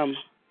the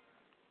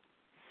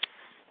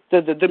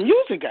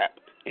music up,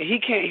 and he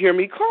can't hear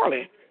me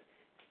calling.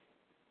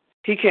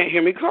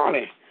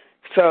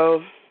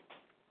 So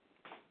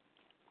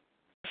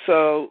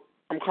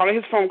I'm calling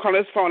his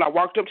phone. I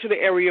walked up to the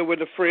area where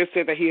the friend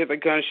said that he had the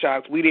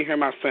gunshots. We didn't hear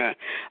my son.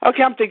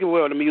 Okay, I'm thinking,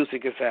 well, the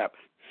music is up.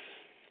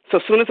 So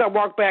as soon as I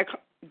walked back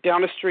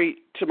down the street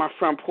to my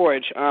front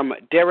porch,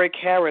 Derek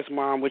Harris'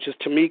 mom, which is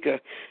Tamika,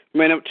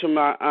 ran up to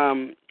my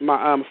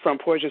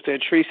front porch and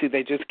said, Tracy,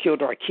 they just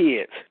killed our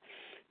kids.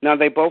 Now,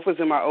 they both was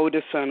in my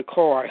oldest son's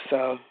car,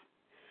 so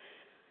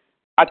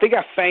I think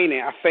I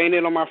fainted. I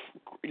fainted on my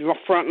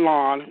front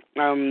lawn.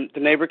 The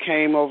neighbor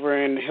came over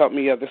and helped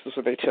me up. This is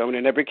what they told me.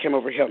 The neighbor came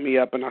over and helped me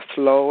up, and I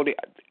slowly.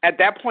 At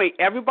that point,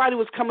 everybody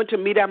was coming to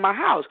meet at my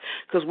house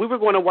because we were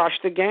going to watch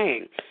the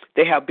game.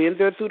 They have been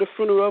there through the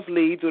funeral of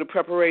Lee, through the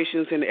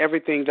preparations and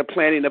everything, the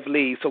planning of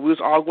Lee. So we was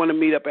all going to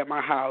meet up at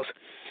my house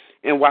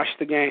and watch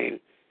the game.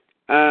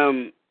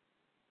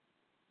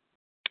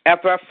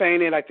 After I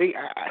fainted, I think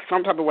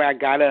some type of way I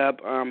got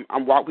up.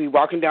 We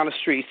walking down the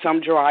street,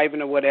 some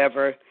driving or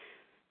whatever.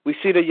 We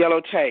see the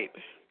yellow tape.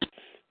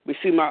 We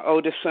see my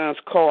oldest son's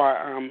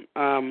car,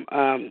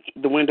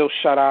 the window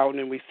shut out,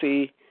 and we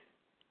see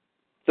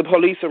the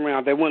police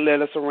around. They wouldn't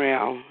let us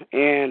around,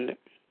 and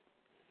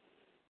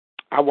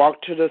I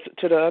walked to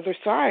the other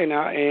side,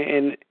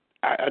 and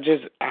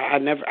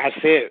I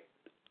said,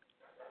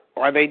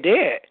 are they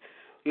dead?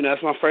 You know,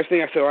 that's my first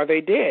thing. I said, are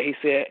they dead? He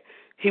said,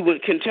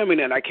 couldn't tell me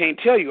that. I can't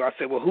tell you. I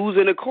said, well, who's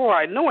in the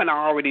car? Knowing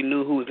I already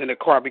knew who was in the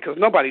car because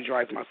nobody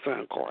drives my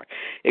son's car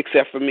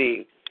except for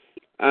me.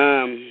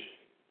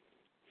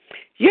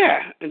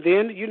 Yeah, and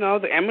then, you know,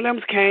 the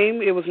ambulance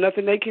came. It was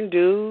nothing they can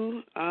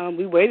do.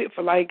 We waited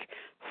for like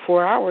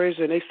 4 hours,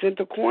 and they sent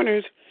the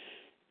coroners.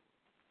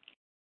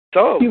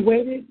 So You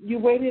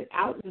waited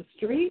out in the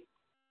street?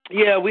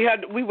 Yeah, we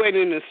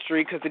waited in the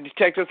street because the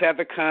detectives had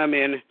to come,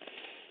 and,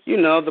 you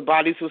know, the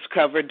bodies was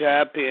covered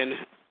up, and,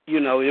 you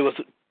know, it was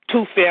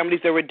two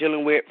families that we're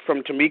dealing with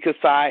from Tamika's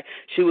side.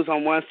 She was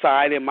on one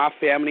side, and my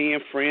family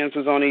and friends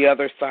was on the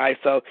other side.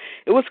 So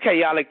it was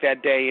chaotic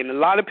that day, and a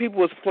lot of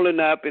people was pulling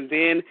up, and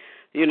then,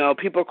 you know,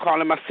 people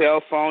calling my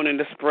cell phone, and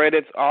the spread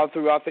it all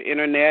throughout the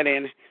internet,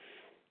 and,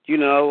 you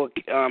know,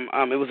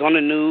 it was on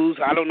the news.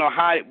 I don't know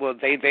how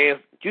they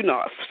you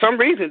know, for some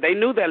reason they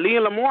knew that Lee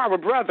and Lamar were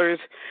brothers,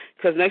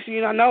 because next thing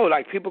you know,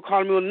 like, people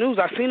calling me on the news.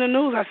 I seen the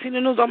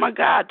news. Oh, my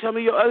God, tell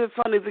me your other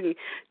son isn't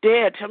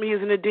dead. Tell me he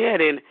isn't dead.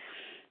 And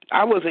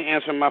I wasn't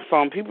answering my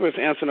phone. People was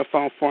answering the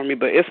phone for me,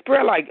 but it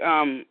spread like,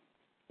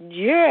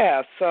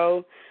 yeah.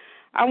 So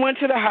I went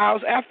to the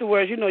house.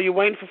 Afterwards, you know, you're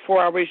waiting for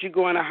 4 hours. You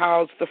go in the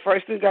house. The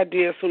first thing I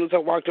did as soon as I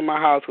walked in my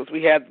house, because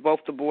we had both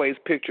the boys'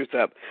 pictures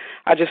up,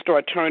 I just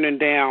started turning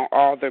down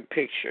all their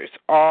pictures,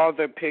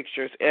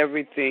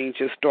 everything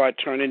just started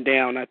turning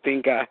down. I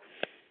think I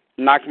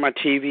knocked my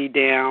TV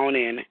down,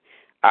 and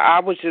I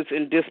was just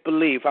in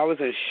disbelief. I was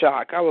in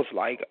shock. I was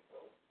like,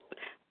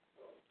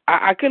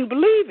 I couldn't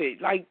believe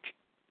it. Like,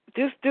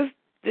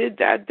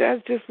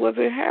 that just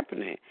wasn't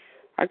happening.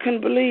 I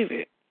couldn't believe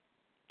it.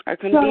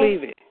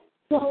 Believe it.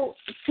 So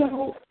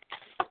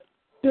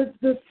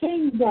the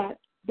thing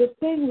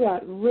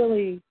that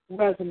really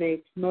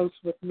resonates most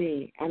with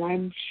me, and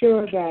I'm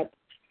sure that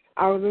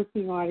our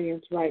listening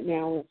audience right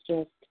now is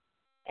just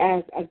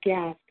as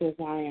aghast as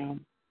I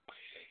am,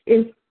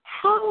 is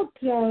how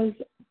does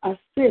a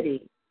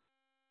city,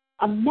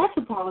 a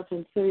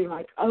metropolitan city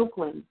like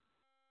Oakland,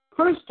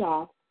 first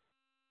off,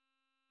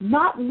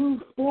 not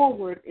move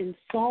forward in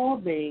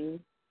solving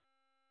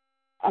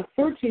a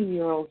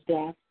 13-year-old's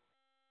death,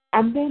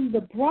 and then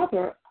the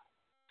brother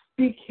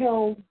be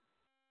killed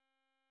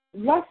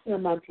less than a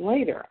month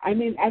later? I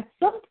mean, at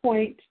some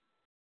point,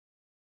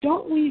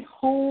 don't we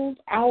hold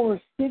our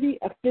city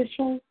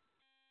officials,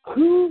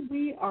 who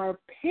we are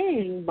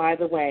paying, by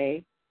the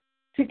way,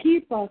 to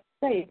keep us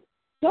safe,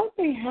 don't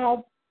they have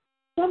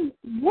some,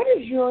 what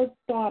is your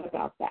thought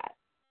about that?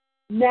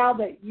 Now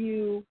that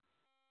you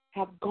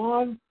have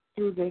gone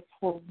through this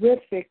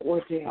horrific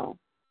ordeal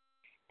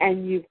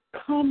and you've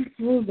come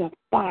through the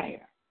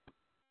fire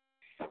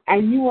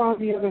and you are on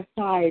the other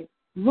side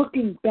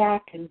looking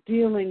back and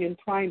dealing and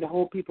trying to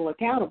hold people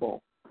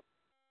accountable,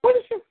 what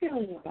is your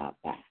feeling about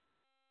that?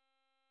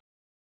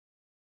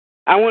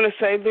 I want to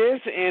say this,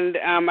 and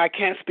I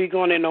can't speak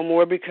on it no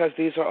more because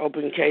these are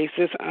open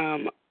cases.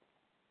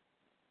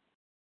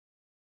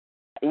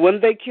 When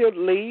they killed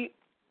Lee,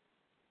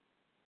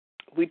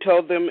 we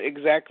told them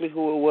exactly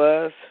who it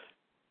was.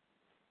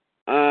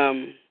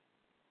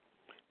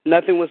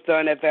 Nothing was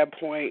done at that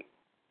point,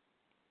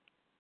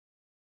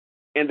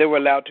 and they were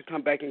allowed to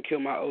come back and kill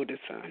my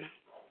oldest son.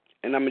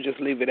 And I'm going to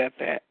just leave it at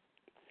that.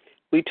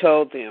 We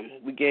told them.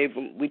 We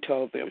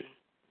told them.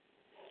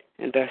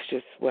 And that's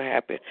just what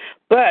happened.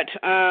 But,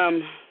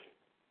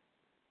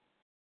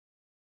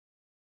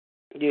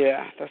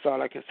 yeah, that's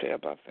all I can say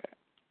about that.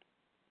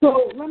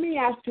 So let me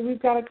ask you,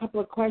 we've got a couple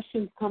of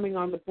questions coming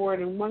on the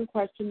board, and one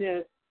question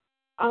is,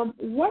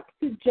 what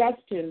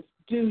suggestions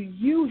do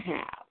you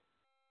have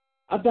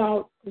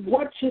about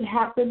what should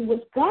happen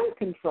with gun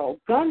control,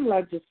 gun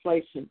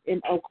legislation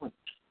in Oakland?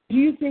 Do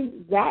you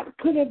think that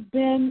could have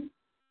been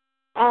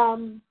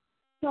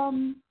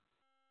some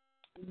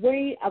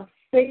way of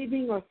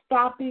saving or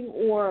stopping,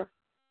 or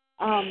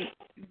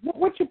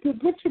what's your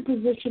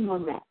position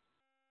on that?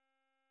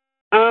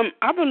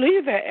 I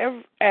believe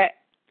that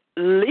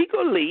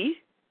legally,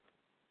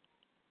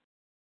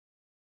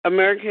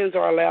 Americans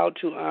are allowed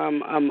to,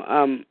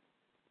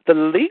 the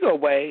legal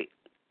way,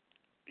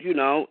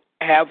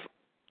 have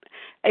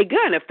a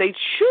gun if they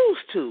choose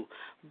to.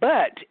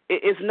 But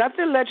it's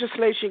nothing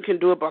legislation can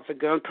do about the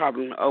gun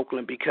problem in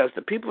Oakland, because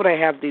the people that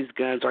have these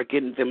guns are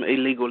getting them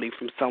illegally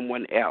from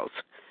someone else.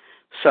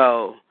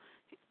 So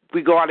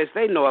regardless,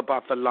 they know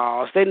about the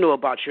laws. They know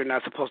about you're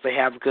not supposed to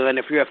have a gun.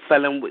 If you're a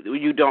felon,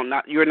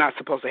 you're not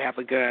supposed to have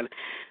a gun.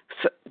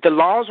 So the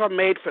laws are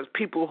made for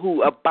people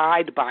who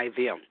abide by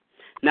them.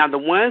 Now, the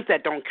ones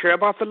that don't care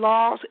about the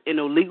laws and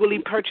illegally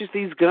purchase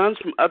these guns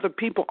from other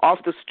people off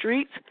the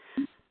streets,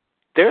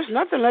 there's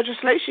nothing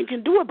legislation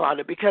can do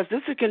about it, because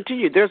this will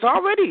continue. There's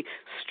already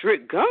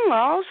strict gun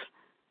laws.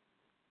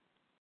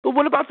 But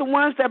what about the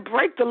ones that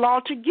break the law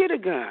to get a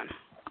gun?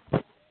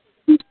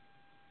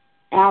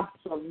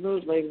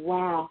 Absolutely.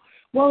 Wow.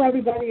 Well,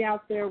 everybody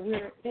out there,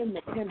 we're in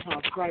the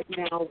penthouse right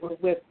now. We're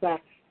with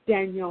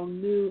Danielle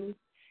New,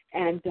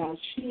 and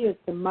she is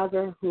the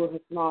mother who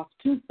has lost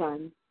two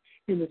sons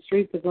in the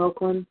streets of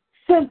Oakland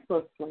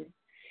senselessly.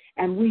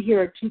 And we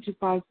here at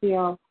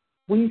 225CL,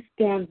 we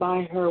stand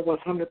by her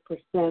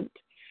 100%.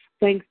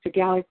 Thanks to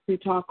Galaxy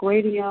Talk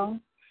Radio,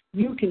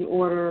 you can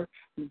order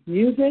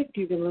music.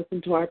 You can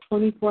listen to our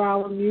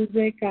 24-hour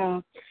music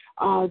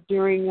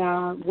during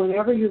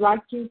whenever you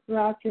like to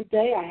throughout your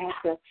day. I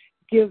have to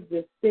give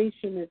the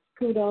station its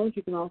kudos.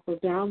 You can also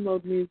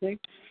download music.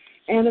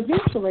 And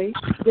eventually,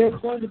 there's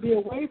going to be a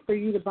way for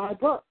you to buy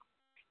books.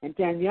 And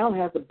Danielle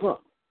has a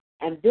book.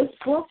 And this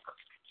book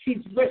she's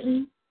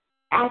written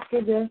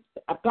after this,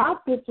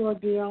 about this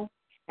ordeal,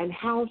 and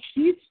how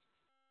she's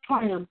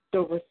triumphed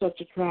over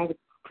such a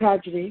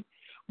tragedy.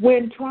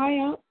 When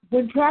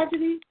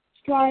tragedy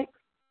strikes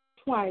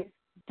twice,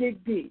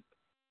 dig deep.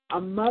 A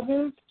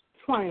mother's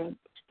triumph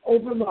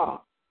over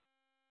loss.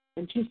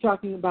 And she's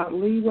talking about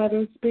Lee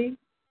Weathersby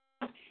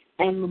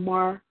and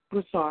Lamar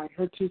Broussard,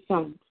 her two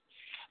sons.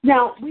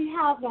 Now, we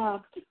have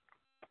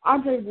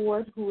Andre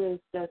Ward, who is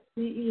the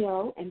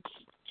CEO and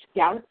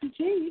Galaxy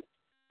Chief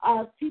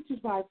of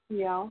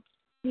T25CL.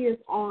 He is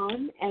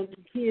on, and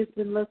he has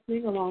been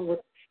listening along with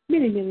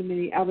many, many,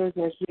 many others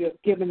as you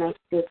have given us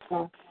this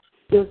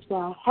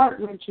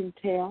heart-wrenching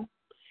tale.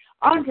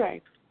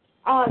 Andre,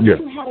 yes.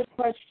 You had a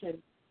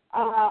question.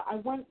 I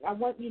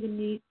want you to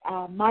meet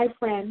my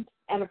friend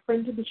and a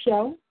friend of the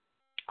show,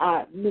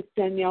 Miss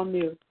Danielle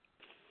New.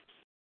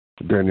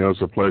 Danielle,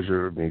 it's a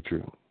pleasure to meet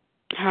you.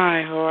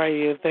 Hi, how are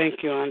you?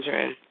 Thank you,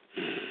 Andre.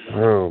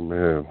 Oh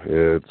man,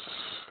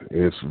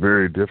 it's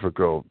very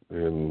difficult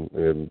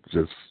in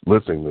just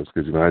listening to this,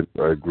 because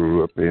I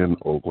grew up in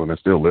Oakland. I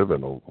still live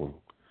in Oakland.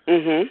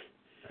 Mhm.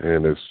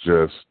 And it's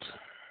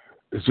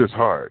just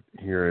hard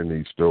hearing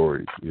these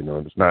stories.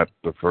 It's not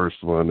the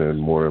first one, and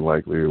more than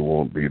likely it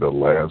won't be the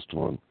last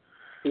one.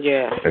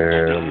 Yeah.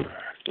 And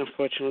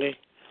unfortunately.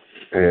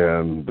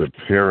 And the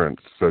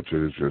parents, such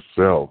as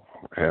yourself,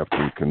 have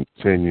to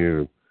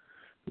continue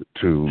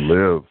to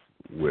live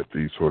with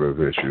these sort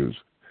of issues.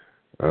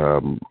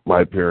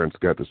 My parents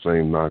got the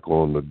same knock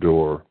on the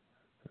door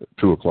at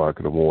 2 o'clock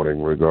in the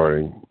morning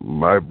regarding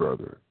my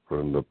brother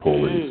from the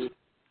police.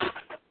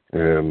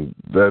 And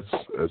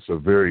it's a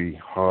very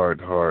hard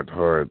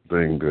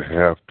thing to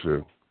have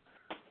to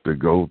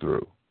go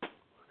through.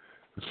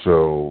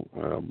 So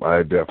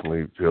I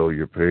definitely feel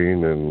your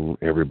pain, and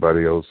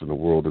everybody else in the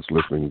world that's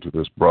listening to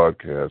this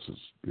broadcast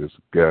is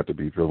got to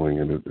be feeling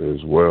it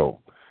as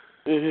well.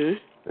 Mm-hmm.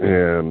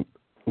 And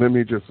let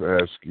me just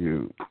ask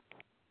you,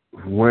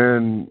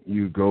 when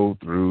you go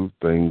through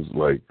things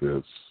like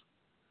this,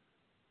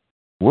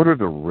 what are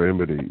the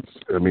remedies?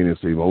 I mean,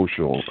 it's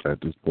emotional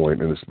at this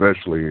point, and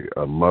especially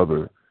a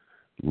mother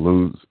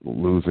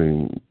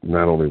losing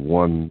not only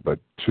one but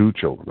two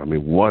children. I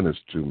mean, one is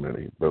too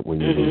many, but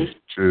when you lose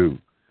two,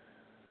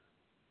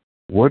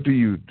 what do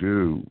you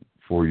do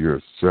for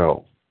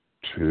yourself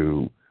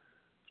to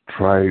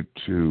try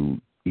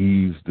to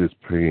ease this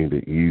pain, to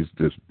ease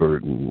this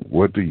burden?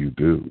 What do you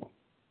do?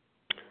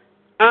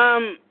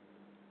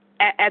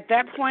 At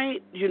that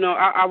point,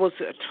 I was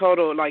a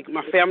total, like,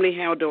 my family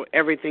handled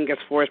everything as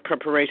far as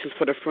preparations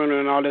for the funeral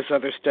and all this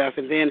other stuff.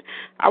 And then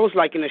I was,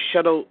 like, in a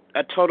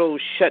total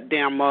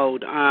shutdown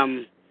mode.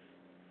 I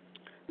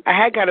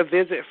had got a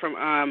visit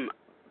from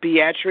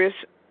Beatrice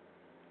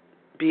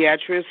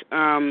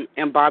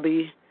and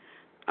Bobby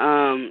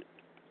from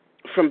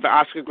the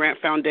Oscar Grant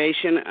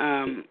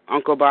Foundation,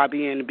 Uncle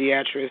Bobby and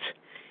Beatrice.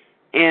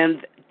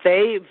 And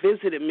they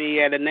visited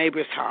me at a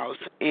neighbor's house,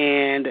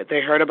 and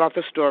they heard about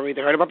the story.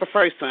 They heard about the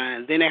first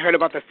son. Then they heard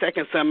about the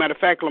second son. Matter of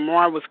fact,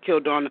 Lamar was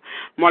killed on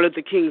Martin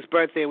Luther King's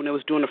birthday when they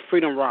was doing a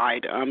freedom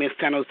ride in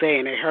San Jose,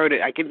 and they heard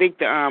it. I can think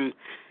the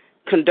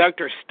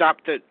conductor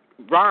stopped the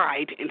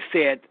ride and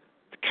said,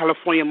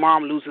 California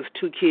mom loses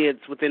 2 kids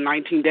within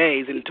 19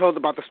 days, and told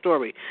about the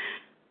story.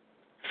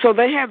 So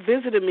they have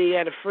visited me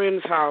at a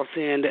friend's house,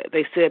 and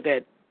they said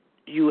that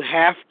you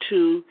have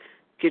to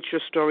get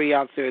your story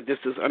out there. This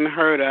is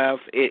unheard of.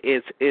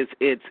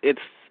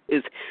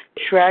 It's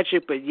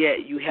tragic, but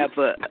yet you have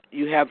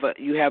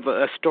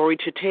a story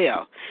to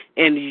tell,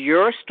 and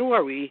your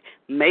story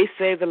may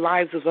save the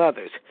lives of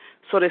others.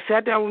 So they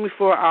sat down with me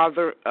for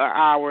an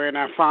hour, and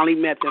I finally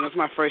met them. It was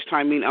my first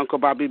time meeting Uncle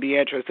Bobby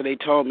Beatrice, and they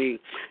told me,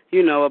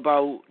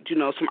 about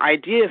some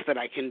ideas that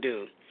I can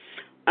do.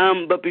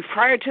 But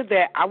prior to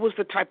that, I was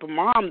the type of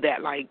mom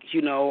that, like,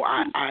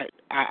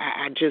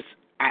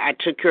 I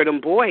took care of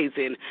them boys,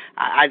 and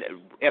I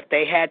if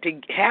they had to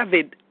have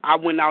it, I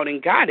went out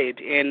and got it,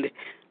 and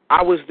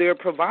I was their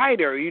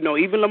provider.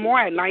 Even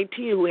Lamar at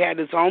 19, who had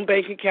his own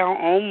bank account,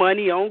 own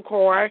money, own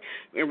car,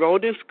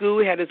 enrolled in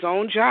school, had his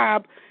own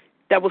job,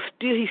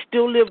 he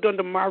still lived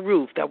under my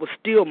roof. That was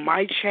still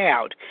my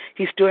child.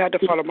 He still had to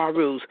follow my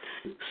rules.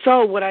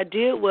 So what I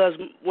did was,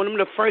 one of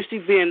the first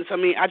events,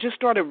 I just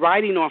started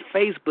writing on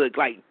Facebook,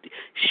 like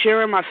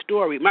sharing my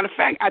story. Matter of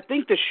fact, I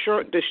think the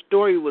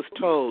story was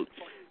told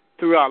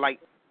throughout, like,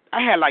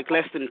 I had like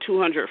less than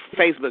 200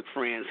 Facebook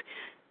friends.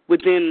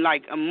 Within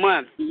like a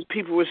month,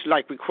 people was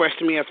like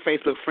requesting me as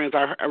Facebook friends.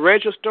 I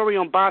read your story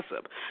on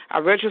Gossip. I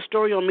read your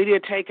story on Media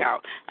Takeout.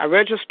 I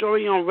read your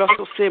story on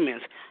Russell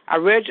Simmons. I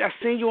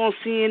seen you on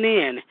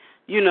CNN,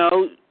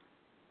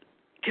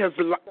 because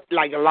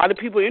like a lot of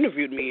people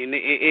interviewed me, and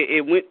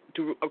it went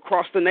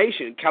across the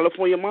nation.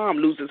 California mom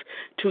loses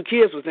 2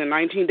 kids within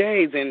 19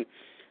 days, and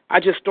I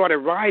just started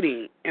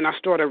writing, and I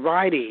started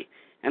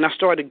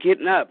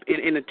getting up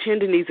and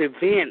attending these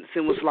events,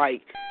 and was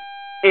like,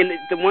 and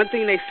the one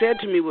thing they said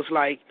to me was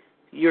like,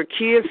 your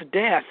kid's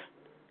death,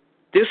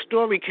 this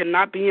story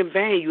cannot be in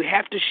vain. You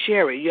have to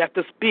share it. You have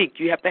to speak.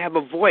 You have to have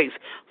a voice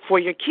for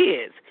your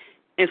kids.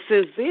 And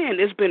since then,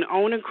 it's been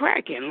on and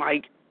cracking.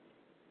 Like,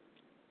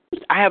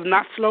 I have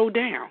not slowed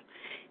down.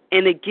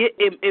 And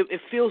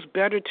it feels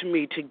better to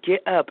me to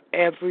get up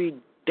every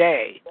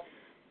day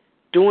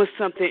doing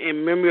something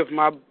in memory of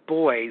my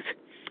boys,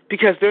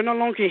 because they're no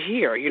longer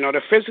here.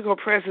 The physical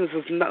presence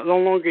is no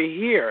longer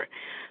here.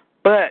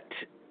 But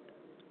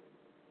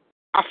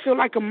I feel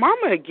like a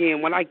mama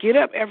again when I get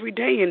up every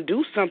day and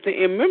do something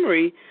in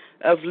memory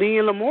of Lee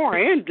and Lamar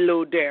and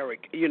little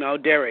Derek,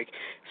 Derek.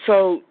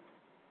 So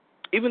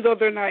even though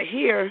they're not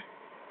here,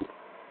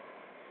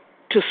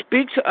 to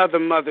speak to other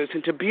mothers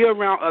and to be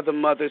around other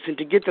mothers and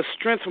to get the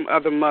strength from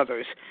other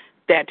mothers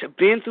that have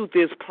been through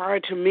this prior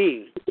to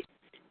me,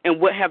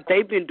 and what have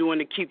they been doing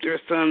to keep their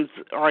sons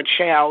or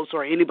child's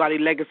or anybody's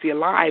legacy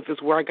alive,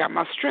 is where I got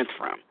my strength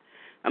from.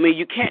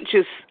 You can't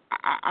just,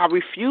 I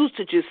refuse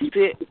to just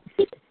sit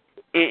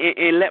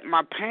and let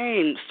my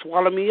pain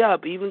swallow me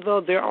up, even though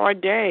there are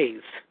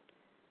days.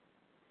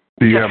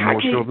 Do you have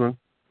more children?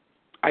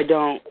 I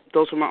don't.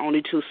 Those were my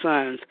only 2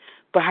 sons.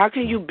 But how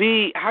can you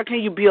be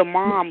a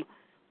mom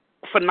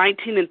for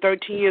 19 and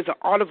 13 years, and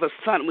all of a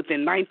sudden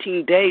within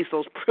 19 days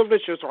those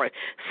privileges are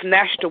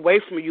snatched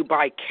away from you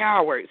by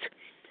cowards,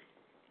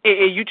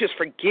 and you just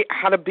forget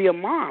how to be a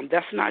mom?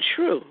 That's not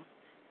true.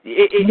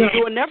 You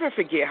will never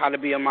forget how to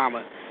be a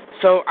mama.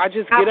 So I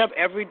just get up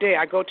every day.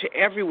 I go to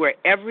everywhere.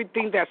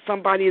 Everything that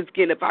somebody is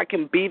getting, if I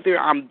can be there,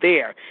 I'm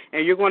there.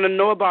 And you're going to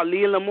know about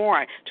Leah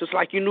Lamar, just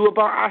like you knew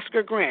about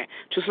Oscar Grant,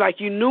 just like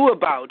you knew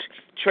about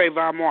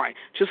Trayvon Martin,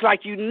 just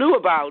like you knew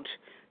about,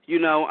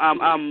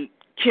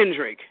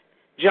 Kendrick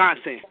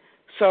Johnson.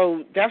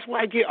 So that's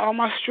where I get all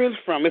my strength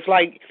from. It's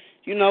like,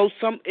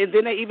 and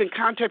then they even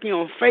contact me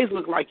on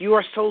Facebook, like, you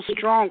are so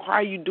strong. Why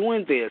are you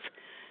doing this?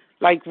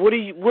 Like, what are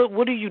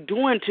you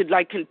doing to,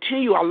 like,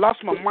 continue? I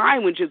lost my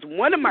mind when just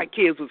one of my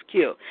kids was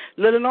killed,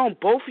 let alone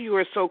both of you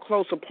are so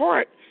close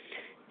apart.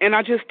 And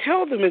I just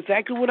tell them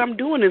exactly what I'm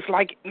doing. It's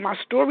like my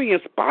story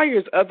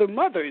inspires other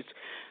mothers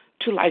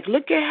to, like,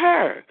 look at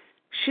her.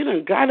 She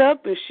done got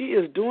up and she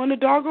is doing the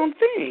doggone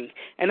thing.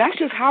 And that's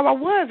just how I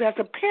was as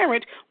a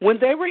parent when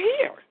they were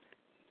here.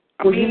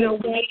 You know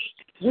what?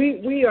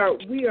 We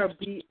are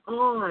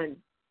beyond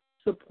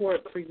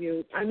support for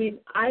you.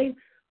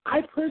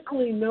 I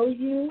personally know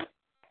you,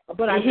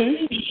 but I've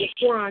seen you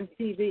before on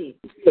TV,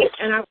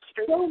 and I was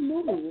so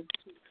moved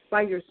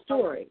by your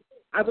story.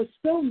 I was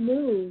so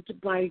moved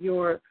by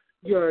your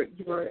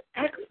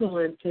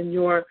excellence and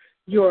your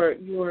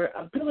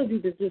ability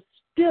to just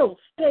still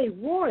stay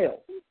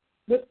royal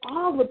with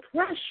all the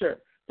pressure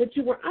that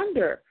you were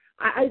under.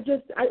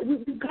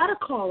 We've got a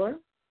caller.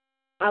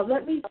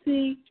 Let me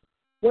see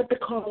what the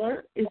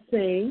caller is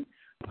saying.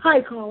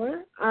 Hi,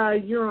 caller.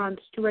 You're on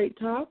Straight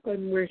Talk,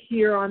 and we're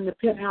here on the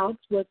Penthouse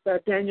with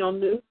Danielle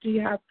News. Do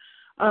you have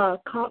a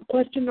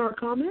question or a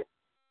comment?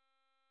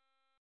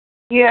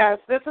 Yes,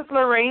 this is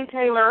Lorraine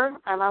Taylor,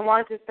 and I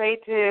wanted to say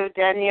to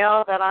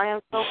Danielle that I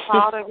am so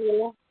proud of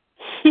you.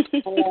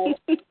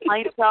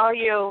 I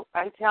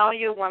tell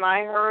you, when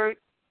I heard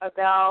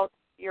about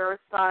your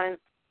son,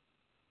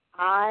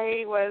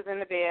 I was in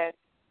the bed.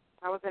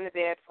 I was in the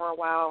bed for a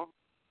while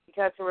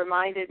because it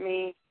reminded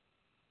me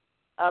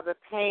of the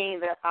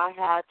pain that I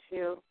had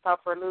to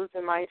suffer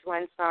losing my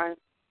twin son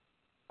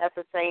at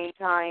the same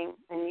time.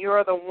 And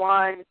you're the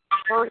one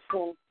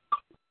person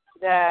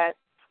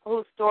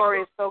whose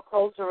story is so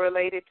closely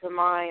related to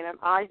mine. And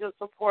I just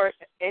support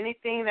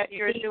anything that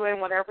you're doing,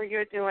 whatever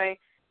you're doing.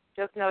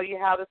 Just know you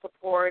have the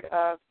support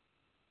of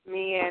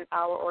me and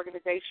our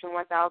organization,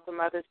 1,000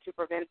 Mothers to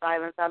Prevent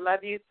Violence. I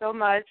love you so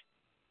much.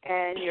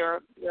 And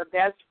your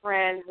best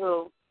friend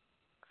whose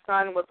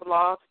son was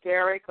lost,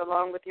 Derek,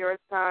 along with your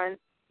son.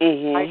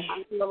 Mm-hmm.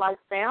 I feel like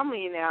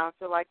family now. I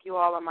feel like you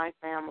all are my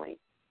family.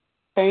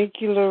 Thank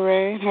you,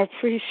 Lorraine. I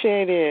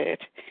appreciate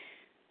it.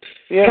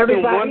 Yes,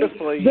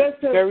 wonderfully. This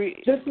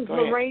is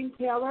Lorraine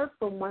Taylor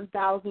from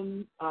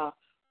 1,000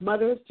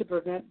 Mothers to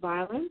Prevent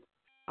Violence.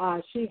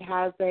 She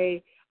has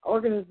a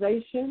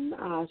organization.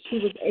 She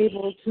was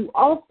able to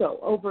also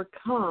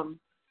overcome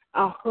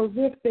a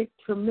horrific,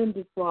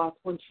 tremendous loss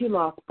when she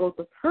lost both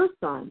of her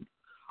sons,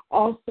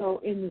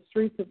 also in the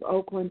streets of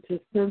Oakland, to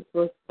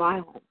senseless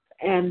violence.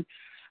 And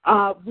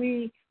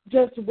we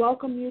just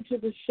welcome you to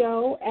the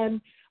show. And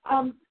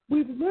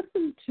we've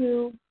listened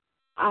to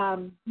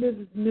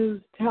Mrs.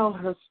 News tell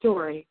her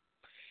story.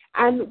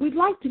 And we'd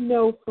like to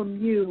know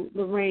from you,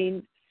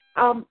 Lorraine,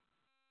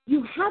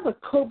 you have a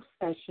cope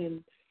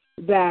session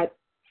that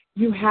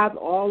you have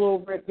all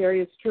over at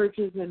various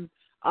churches and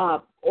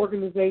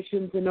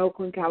organizations in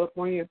Oakland,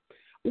 California.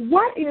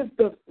 What is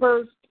the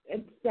first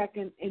and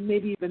second and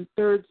maybe even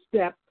third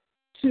step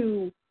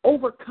to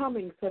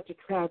overcoming such a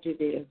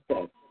tragedy as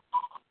this?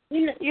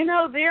 You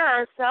know, there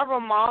are several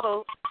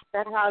models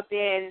that have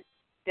been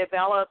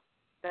developed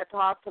that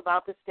talks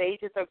about the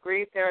stages of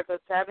grief. There's a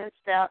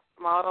 7-step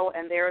model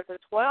and there's a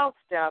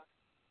 12-step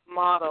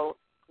model.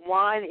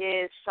 One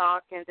is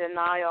shock and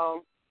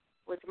denial,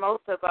 which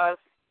most of us,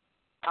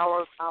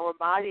 our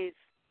bodies,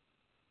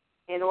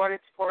 in order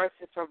for us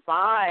to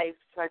survive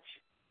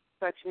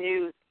such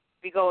news,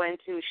 we go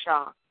into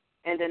shock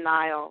and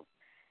denial.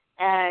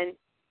 And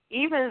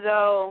even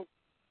though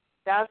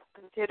that's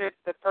considered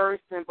the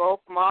first in both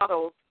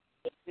models,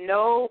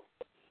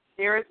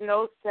 there is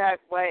no set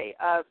way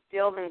of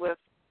dealing with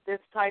this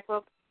type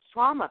of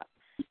trauma.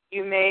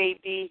 You may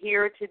be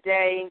here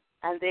today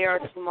and there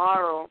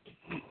tomorrow.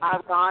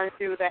 I've gone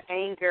through the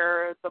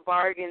anger, the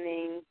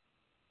bargaining,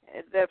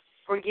 the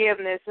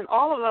forgiveness, and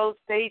all of those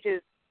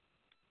stages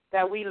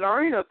that we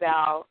learn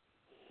about.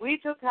 We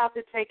just have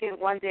to take it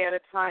one day at a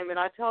time. And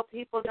I tell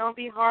people, don't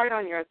be hard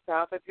on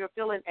yourself. If you're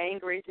feeling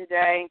angry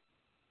today,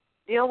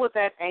 deal with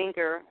that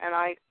anger. And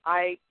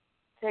I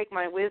take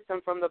my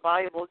wisdom from the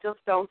Bible. Just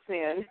don't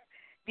sin.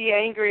 Be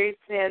angry,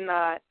 sin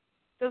not.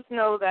 Just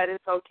know that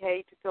it's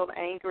okay to feel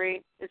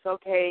angry. It's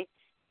okay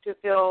to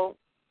feel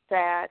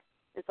sad.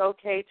 It's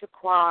okay to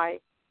cry.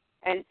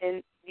 And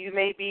you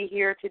may be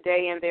here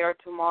today and there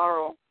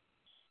tomorrow.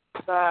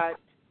 But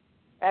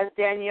as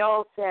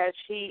Danielle said,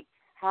 she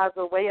has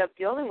a way of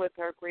dealing with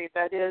her grief.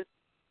 That is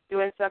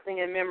doing something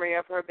in memory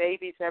of her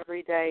babies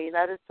every day.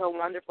 That is so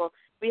wonderful.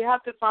 We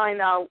have to find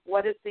out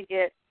what is the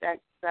it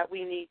that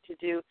we need to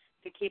do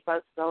to keep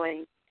us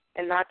going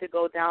and not to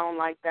go down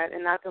like that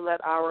and not to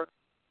let our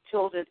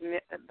children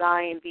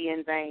die and be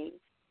in vain.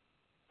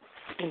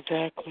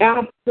 Exactly.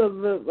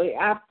 Absolutely,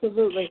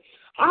 absolutely.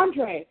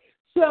 Andre,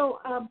 so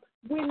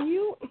when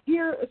you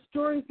hear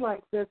stories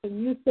like this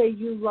and you say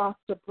you lost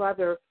a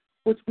brother,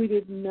 which we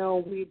didn't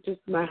know,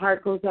 my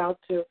heart goes out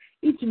to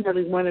each and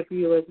every one of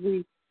you as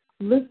we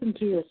listen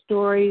to your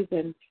stories,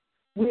 and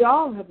we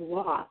all have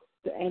lost,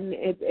 but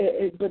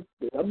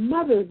a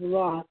mother's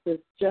loss is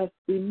just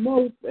the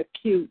most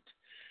acute.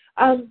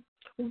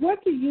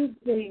 What do you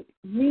think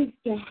needs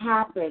to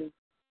happen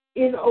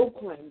in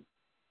Oakland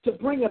to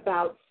bring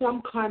about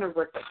some kind of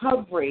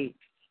recovery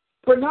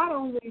for not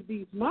only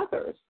these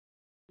mothers,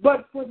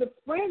 but for the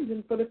friends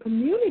and for the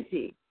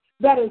community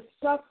that is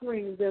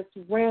suffering this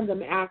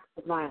random act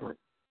of violence?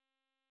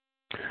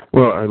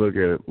 Well, I look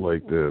at it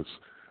like this.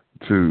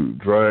 To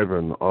drive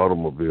an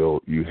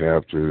automobile, you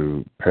have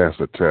to pass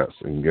a test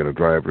and get a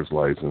driver's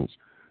license,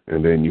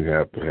 and then you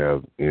have to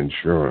have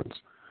insurance.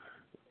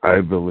 I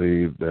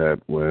believe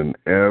that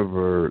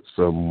whenever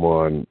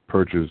someone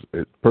purchases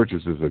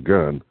a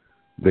gun,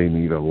 they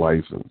need a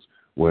license.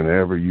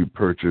 Whenever you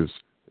purchase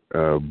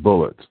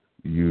bullets,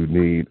 you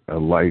need a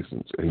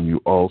license, and you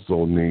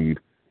also need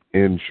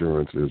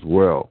insurance as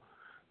well.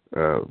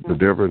 The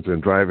difference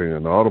in driving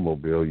an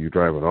automobile, you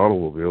drive an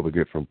automobile to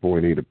get from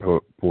point E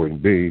to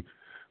point B,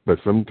 but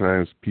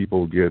sometimes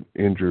people get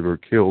injured or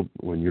killed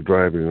when you're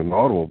driving an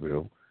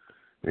automobile.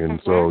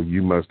 And so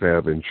you must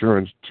have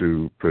insurance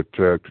to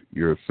protect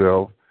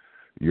yourself,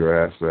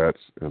 your assets,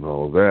 and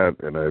all of that.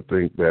 And I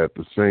think that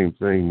the same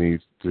thing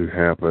needs to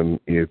happen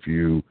if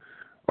you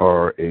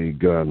are a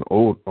gun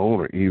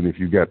owner. Even if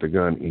you got the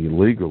gun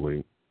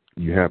illegally,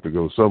 you have to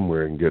go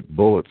somewhere and get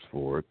bullets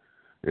for it.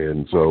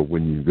 And so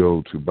when you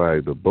go to buy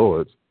the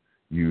bullets,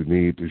 you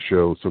need to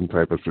show some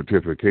type of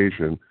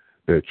certification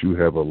that you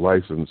have a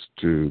license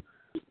to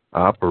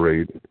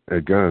operate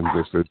a gun,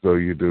 just as though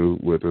you do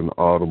with an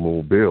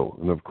automobile.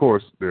 And of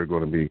course, there are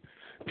going to be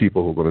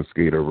people who are going to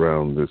skate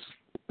around this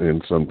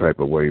in some type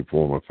of way,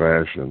 form, or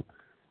fashion.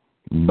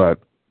 But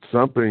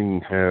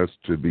something has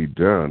to be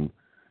done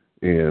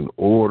in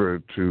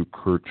order to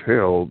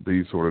curtail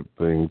these sort of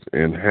things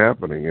in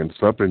happening, and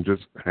something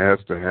just has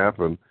to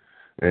happen.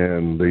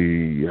 And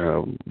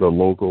the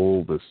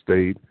local, the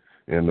state,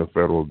 and the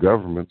federal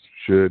governments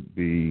should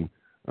be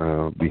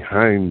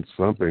behind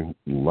something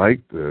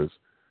like this,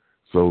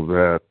 so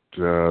that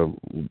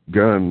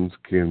guns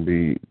can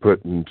be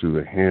put into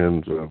the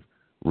hands of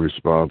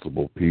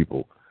responsible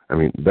people. I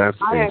mean, that's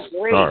a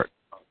start.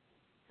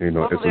 You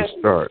know, it's a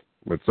start,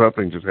 but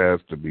something just has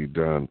to be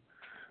done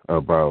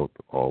about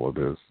all of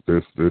this.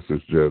 This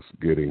is just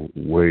getting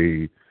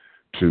way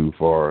too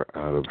far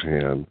out of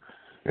hand.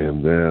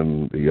 And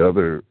then the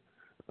other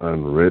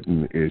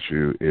unwritten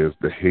issue is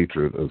the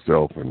hatred of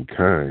self and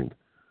kind.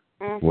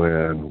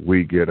 When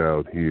we get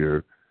out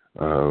here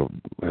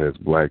as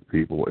black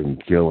people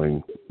and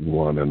killing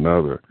one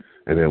another,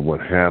 and then what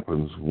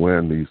happens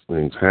when these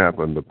things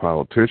happen, the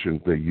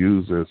politicians, they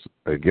use this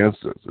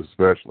against us,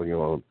 especially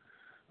on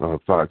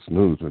Fox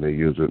News, when they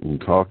use it in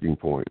talking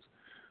points.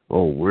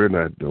 Oh, we're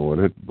not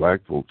doing it. Black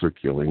folks are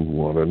killing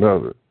one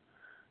another.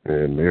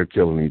 And they're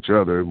killing each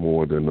other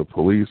more than the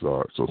police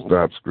are. So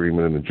stop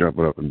screaming and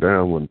jumping up and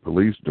down when the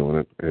police doing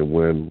it, and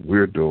when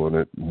we're doing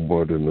it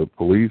more than the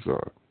police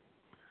are.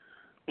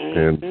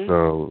 And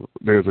so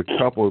there's a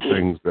couple of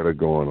things that are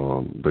going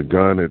on. The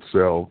gun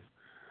itself,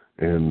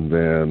 and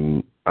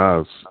then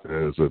us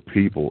as a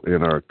people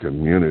in our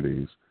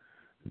communities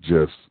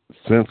just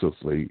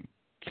senselessly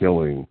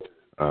killing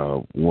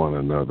one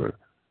another.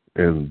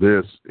 And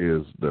this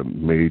is the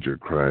major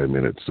crime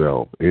in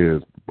itself,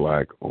 is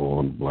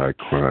black-on-black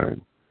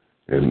crime.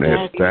 And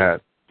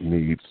that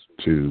needs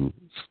to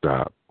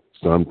stop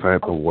some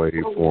type of way,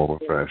 form, or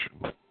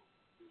fashion.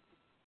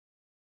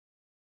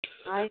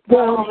 I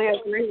totally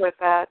agree with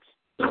that.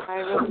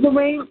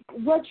 Lorraine,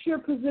 what's your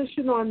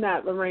position on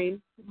that,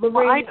 Lorraine?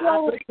 I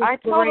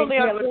totally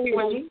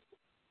agree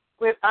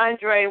with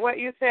Andre. What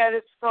you said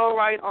is so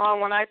right on.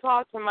 When I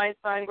talked to my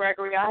son,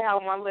 Gregory, I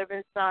have one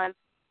living son,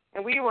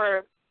 and we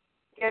were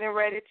getting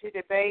ready to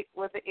debate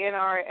with the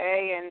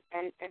NRA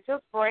and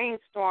just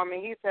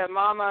brainstorming. He said,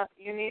 Mama,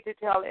 you need to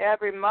tell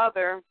every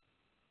mother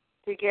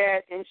to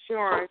get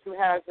insurance who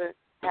has an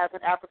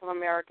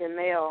African-American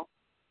male.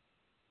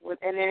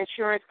 And the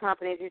insurance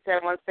companies, he said,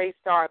 once they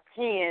start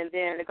paying,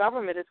 then the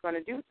government is going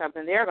to do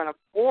something. They're going to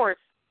force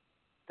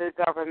the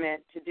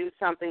government to do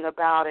something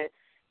about it.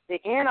 The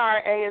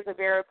NRA is a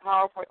very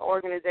powerful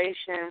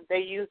organization. They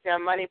use their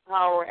money,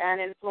 power, and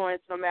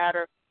influence no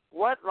matter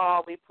what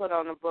law we put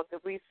on the book.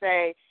 If we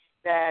say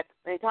that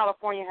in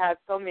California has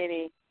so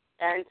many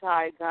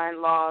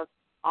anti-gun laws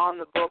on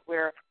the book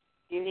where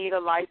you need a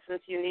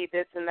license, you need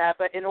this and that,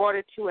 but in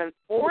order to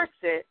enforce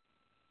it,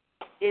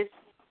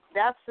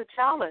 that's the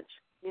challenge.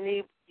 You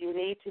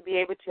need to be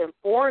able to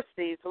enforce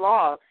these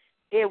laws.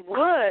 It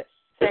would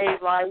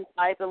save lives,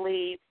 I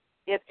believe,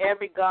 if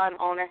every gun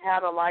owner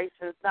had a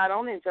license, not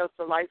only just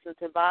a license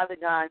to buy the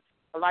gun,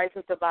 a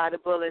license to buy the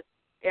bullets,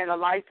 and a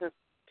license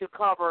to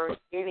cover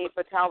any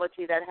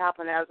fatality that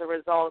happened as a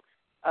result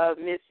of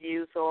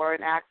misuse or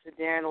an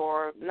accident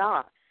or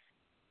not.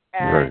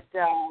 And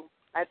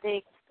I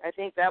think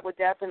that would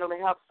definitely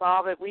help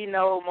solve it. We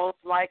know most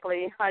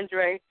likely,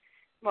 Andre,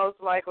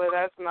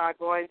 that's not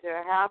going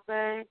to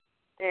happen,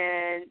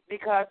 and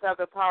because of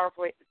the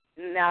powerful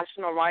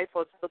National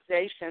Rifle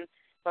Association.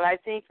 But I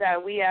think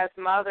that we as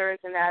mothers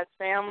and as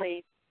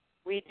families,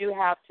 we do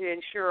have to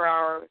ensure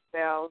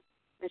ourselves,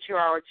 ensure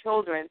our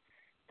children,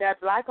 that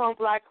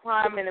black-on-black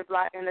crime and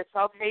the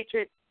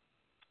self-hatred,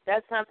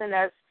 that's something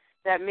that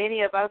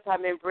many of us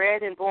have been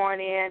bred and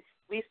born in.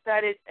 We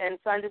studied in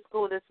Sunday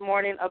school this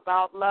morning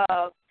about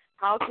love.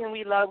 How can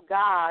we love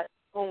God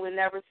whom we've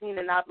never seen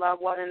and not love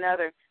one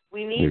another?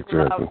 We need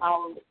to love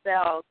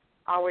ourselves,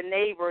 our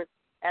neighbors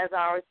as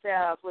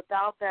ourselves.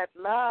 Without that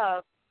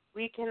love,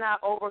 we cannot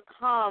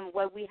overcome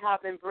what we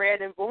have been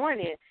bred and born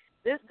in.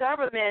 This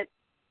government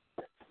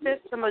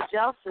system of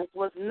justice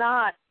was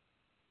not,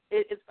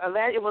 it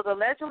was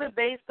allegedly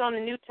based on the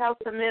New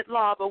Testament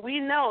law, but we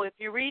know if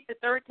you read the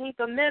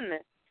 13th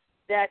Amendment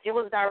that it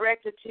was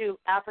directed to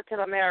African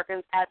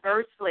Americans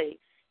adversely,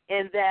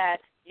 and that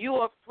you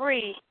are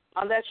free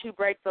unless you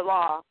break the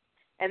law.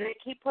 And they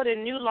keep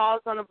putting new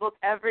laws on the book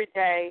every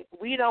day.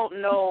 We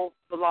don't know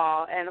the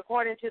law. And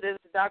according to this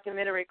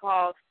documentary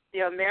called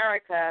The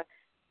America,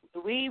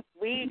 we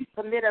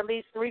commit at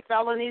least 3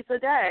 felonies a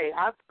day.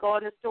 I go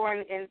in the store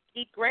and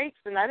eat grapes,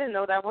 and I didn't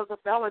know that was a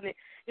felony.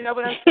 You know,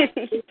 but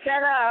it's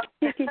set up.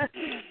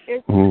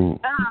 It's set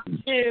up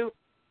to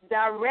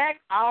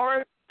direct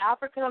our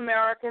African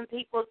American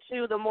people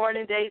to the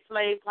modern day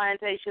slave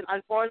plantation,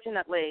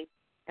 unfortunately.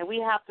 And we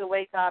have to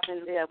wake up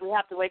and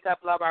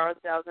love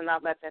ourselves, and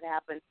not let that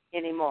happen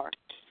anymore.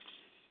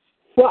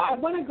 Well, I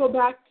want to go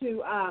back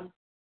to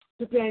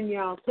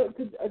Danielle. So,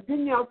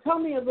 Danielle, tell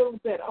me a little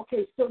bit.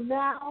 Okay, so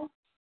now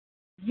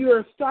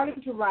you're starting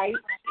to write,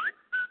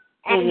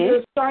 and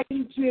you're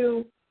starting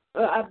to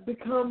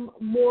become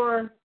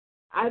more.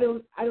 I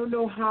don't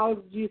know how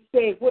you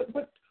say. What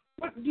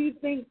do you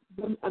think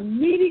the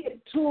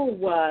immediate tool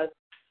was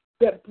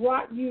that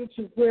brought you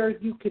to where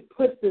you could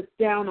put this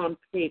down on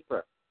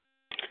paper?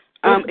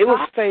 It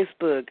was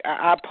Facebook.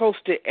 I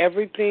posted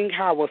everything,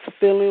 how I was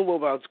feeling,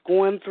 what I was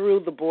going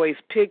through, the boys'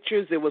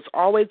 pictures. There was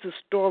always a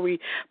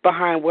story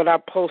behind what I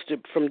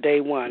posted from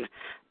day one.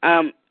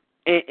 And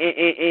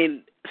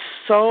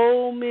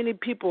so many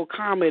people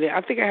commented. I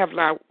think I have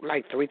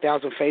like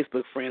 3,000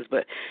 Facebook friends,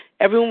 but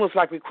everyone was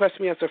like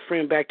requesting me as a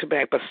friend back to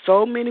back. But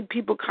so many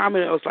people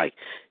commented. I was like,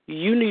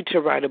 you need to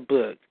write a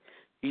book.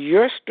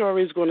 Your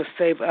story is going to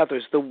save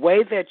others. The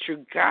way that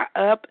you got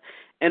up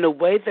and the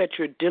way that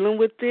you're dealing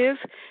with this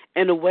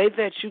and the way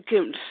that you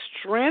get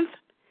strength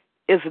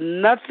is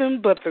nothing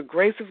but the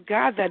grace of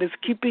God that is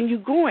keeping you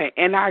going.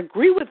 And I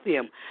agree with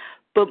him.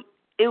 But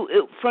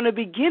from the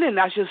beginning,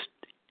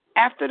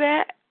 after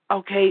that,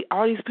 okay,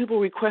 all these people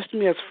requested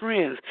me as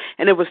friends,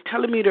 and it was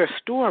telling me their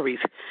stories.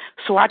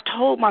 So I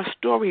told my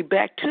story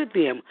back to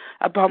them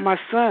about my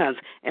sons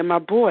and my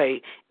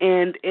boy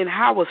and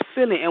how I was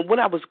feeling and what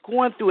I was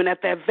going through, and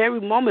at that very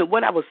moment,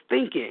 what I was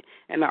thinking.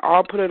 And I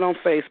all put it on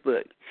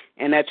Facebook.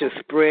 And that just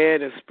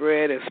spread and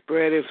spread and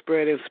spread and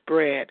spread and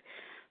spread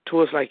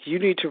towards like, you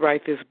need to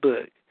write this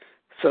book.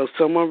 So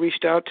someone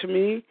reached out to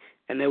me,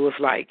 and it was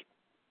like,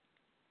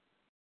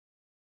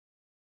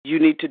 you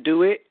need to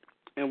do it,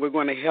 and we're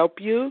going to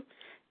help you,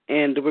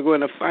 and we're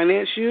going to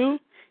finance you,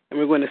 and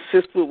we're going to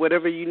assist with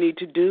whatever you need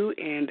to do,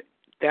 and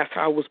that's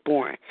how I was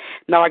born.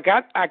 Now, I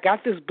got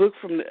this book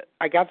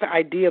I got the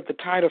idea of the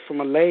title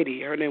from a lady.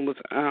 Her name was,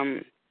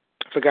 I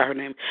forgot her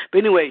name. But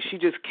anyway, she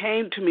just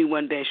came to me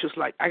one day. She was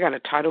like, I got a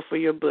title for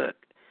your book,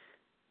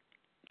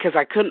 because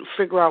I couldn't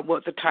figure out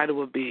what the title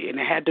would be, and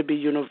it had to be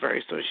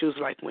universal. She was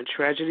like, when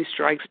tragedy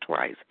strikes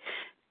twice,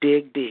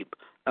 dig deep.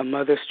 A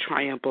mother's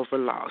triumph over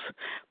loss.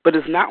 But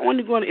it's not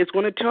only it's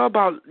going to tell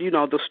about,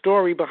 the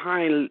story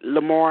behind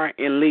Lamar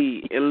and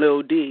Lee and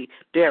Lil D,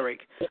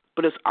 Derek,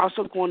 but it's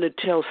also going to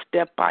tell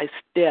step by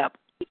step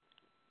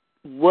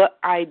what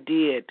I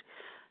did,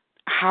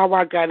 how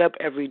I got up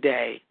every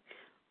day,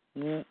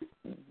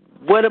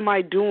 what am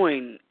I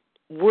doing,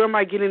 where am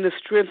I getting the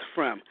strength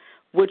from,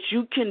 what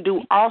you can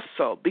do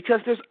also, because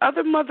there's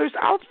other mothers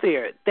out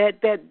there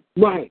that's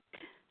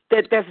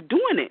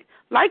doing it,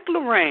 like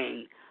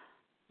Lorraine,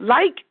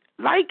 like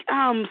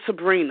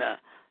Sabrina,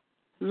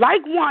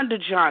 like Wanda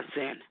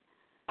Johnson,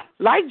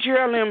 like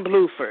Geraldine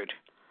Bluford.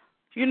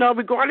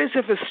 Regardless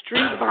if it's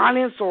street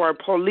violence or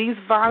police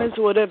violence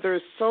or whatever,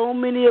 there's so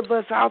many of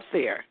us out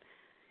there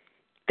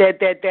that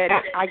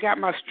I got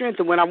my strength.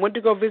 And when I went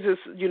to go visit,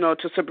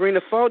 to Sabrina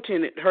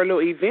Fulton, her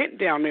little event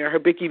down there, her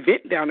big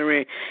event down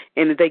there,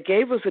 and they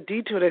gave us a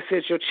detail that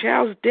says your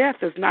child's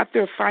death is not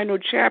their final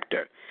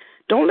chapter.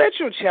 Don't let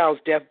your child's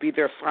death be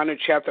their final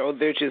chapter or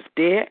they're just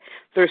dead.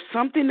 There's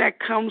something that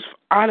comes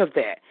out of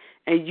that.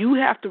 And you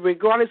have to,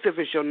 regardless if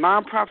it's your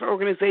nonprofit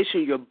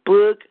organization, your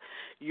book,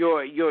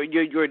 your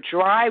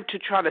drive to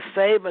try to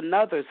save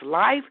another's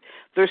life,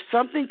 there's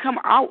something come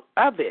out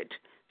of it.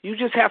 You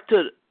just have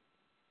to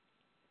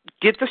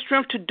get the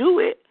strength to do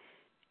it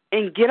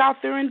and get out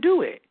there and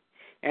do it.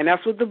 And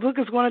that's what the book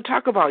is going to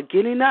talk about,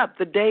 getting up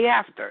the day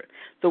after,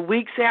 the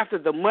weeks after,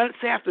 the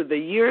months after, the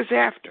years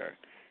after.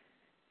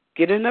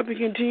 Getting up and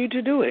continue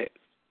to do it.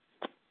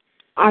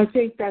 I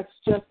think that's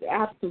just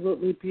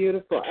absolutely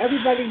beautiful.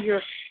 Everybody,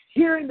 you're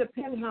here in the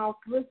penthouse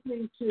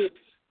listening to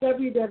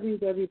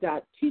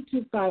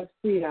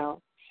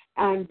www.T25CL.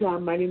 And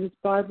my name is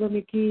Barbara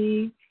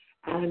McGee,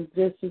 and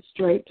this is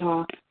Straight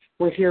Talk.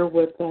 We're here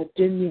with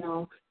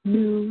Danielle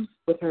News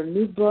with her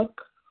new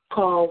book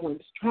called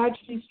When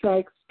Tragedy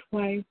Strikes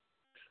Twice,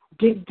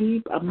 Dig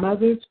Deep, A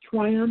Mother's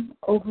Triumph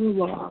Over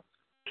Loss.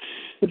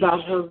 It's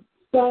about her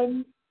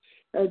son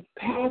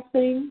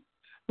passing.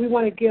 We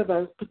want to give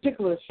a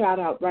particular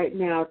shout-out right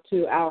now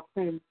to our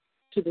friends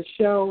to the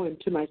show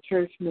and to my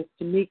church, Miss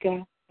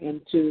Tamika,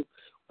 and to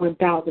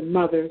 1,000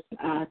 Mothers.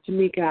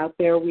 Tamika out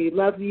there, we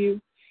love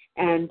you,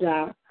 and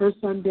her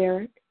son,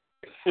 Derek.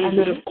 Mm-hmm. And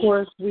then, of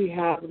course, we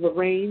have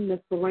Miss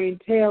Lorraine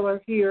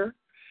Taylor here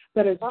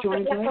that has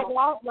joined us.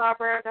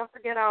 Don't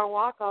forget our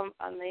walk on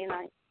May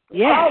 9th.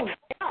 Yeah. Oh,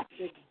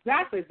 yes,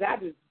 exactly.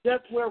 That is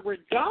just where we're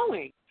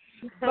going.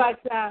 But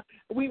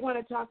we want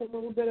to talk a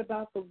little bit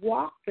about the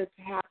walk that's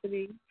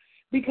happening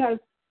because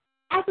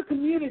as a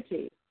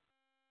community,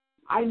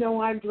 I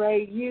know,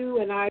 Andre, you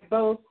and I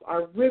both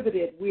are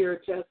riveted. We are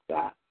just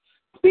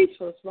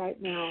speechless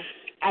right now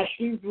at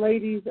these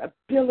ladies'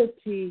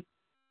 ability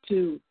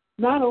to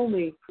not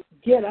only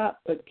get up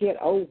but get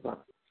over.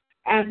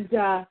 And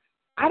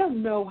I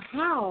don't know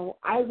how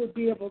I would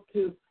be able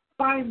to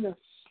find the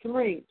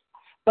strength,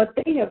 but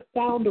they have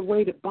found a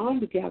way to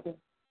bond together.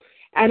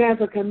 And as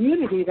a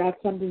community,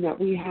 that's something that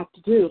we have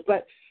to do.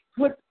 But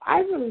what I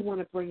really want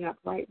to bring up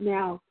right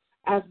now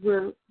as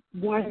we're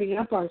winding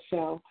up our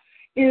show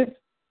is,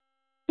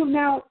 so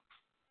now,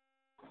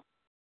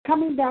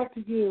 coming back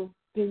to you,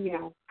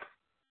 Danielle.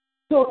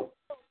 So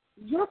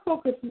your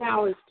focus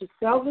now is to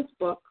sell this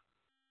book,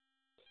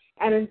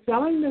 and in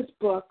selling this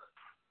book,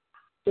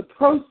 the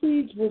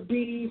proceeds will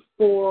be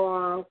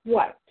for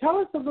what? Tell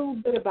us a little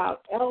bit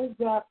about L's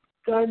Up,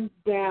 Guns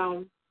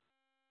Down,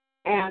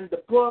 and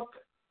the book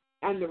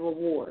and the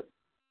reward.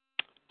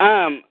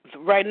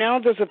 Right now,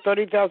 there's a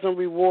 $30,000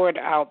 reward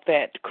out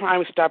that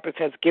Crime Stoppers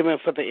has given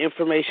for the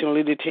information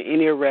leading to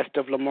any arrest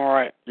of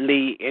Lamar,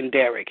 Lee, and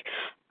Derek.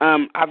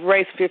 I've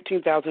raised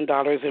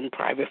 $15,000 in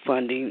private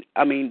funding.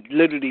 I mean,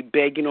 literally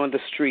begging on the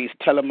streets,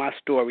 telling my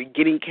story,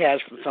 getting cash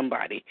from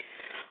somebody.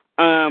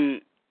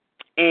 And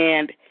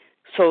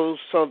so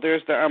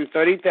there's the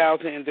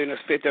 $30,000, and then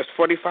there's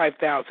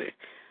 $45,000.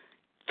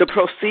 The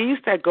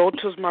proceeds that go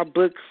to my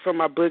book from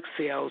my book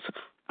sales,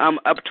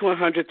 up to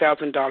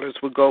 $100,000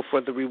 would go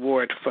for the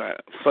reward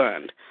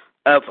fund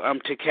of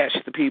to catch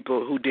the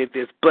people who did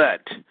this.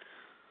 But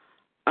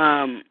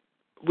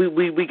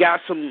we got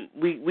some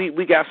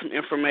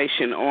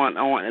information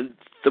on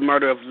the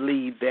murder of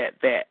Lee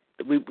that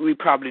we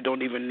probably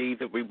don't even need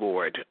the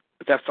reward.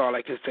 That's all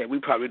I can say. We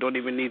probably don't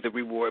even need the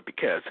reward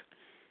because,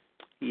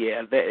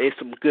 yeah, there is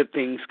some good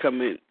things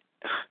coming.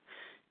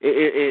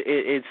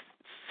 It's.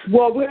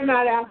 Well, we're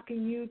not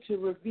asking you to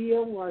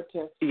reveal or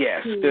to.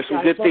 Yes, there's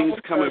some good things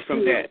coming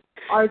from that.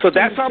 So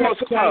that's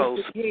almost close.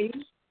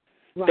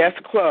 Right. That's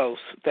close.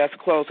 That's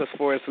close as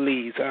far as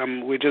leads.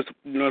 We're just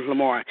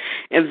Lamar.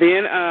 And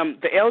then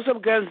the L's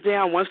Up, Guns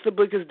Down, once the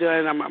book is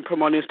done, I'm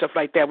promoting stuff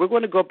like that, we're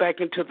going to go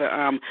back into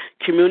the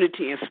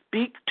community and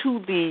speak to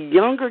the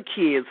younger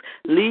kids,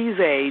 Lee's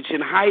age,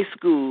 in high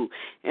school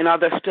and all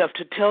that stuff,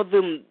 to tell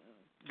them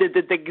the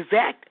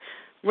exact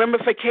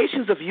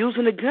ramifications of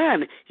using a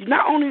gun.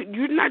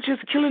 You're not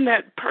just killing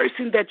that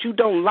person that you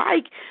don't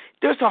like.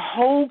 There's a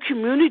whole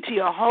community,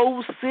 a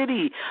whole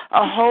city,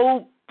 a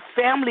whole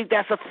family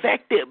that's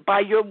affected by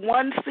your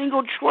one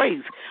single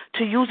choice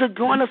to use a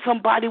gun on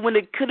somebody when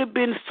it could have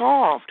been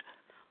solved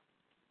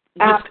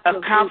with a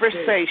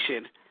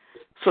conversation.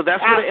 So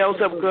that's where the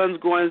L's Up, Guns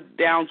Going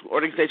Down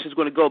organization is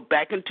going to go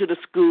back into the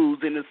schools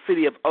in the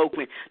city of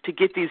Oakland to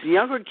get these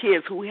younger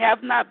kids who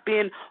have not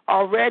been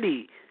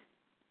already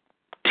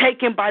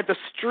taken by the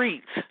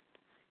streets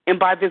and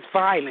by this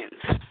violence.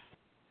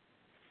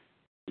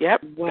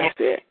 Yep, that's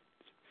it.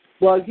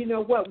 Well, you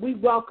know what? We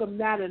welcome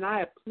that, and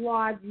I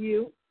applaud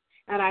you.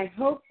 And I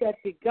hope that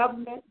the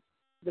government,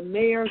 the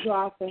mayor's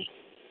office,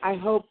 I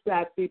hope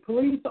that the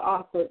police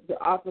officer, the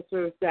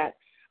officers that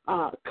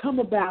come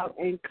about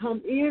and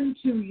come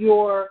into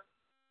your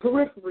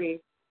periphery,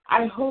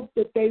 I hope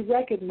that they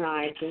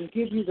recognize and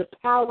give you the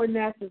power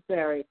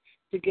necessary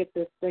to get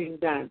this thing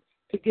done,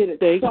 to get it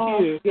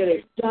solved, to get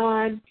it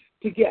done,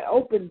 to get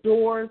open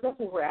doors. That's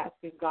what we're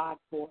asking God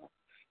for,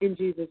 in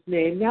Jesus'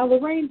 name. Now,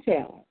 Lorraine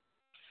Taylor,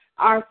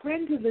 our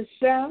friend to the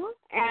show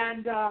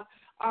and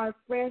our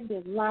friend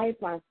in life,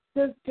 our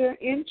sister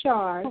in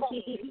charge,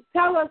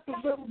 tell us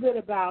a little bit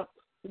about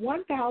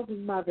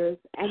 1,000 Mothers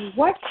and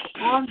what's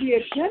on the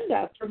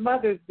agenda for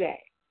Mother's Day.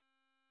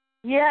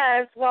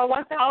 Yes, well,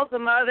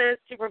 1,000 Mothers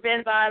to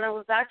Prevent Violence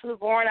was actually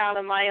born out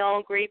of my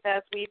own grief,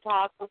 as we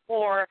talked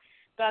before.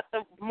 But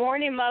the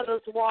Morning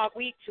Mothers Walk,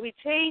 we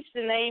changed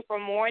the name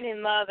from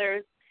Morning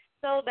Mothers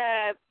so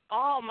that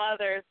all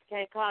mothers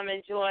can come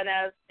and join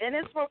us. And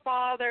it's for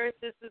fathers,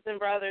 sisters, and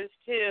brothers,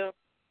 too.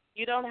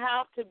 You don't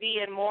have to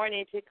be in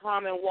mourning to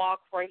come and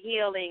walk for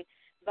healing.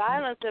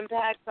 Violence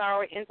impacts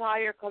our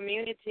entire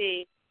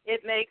community.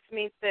 It makes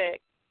me sick.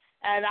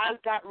 And I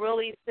got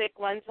really sick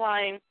one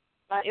time.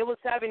 It was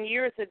 7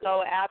 years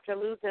ago after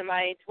losing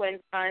my twin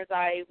sons.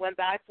 I went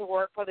back to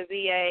work for the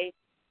VA,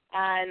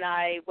 and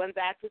I went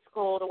back to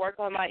school to work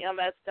on my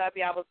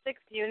MSW. I was 6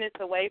 units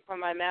away from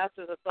my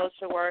master's of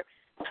social work,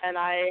 and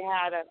I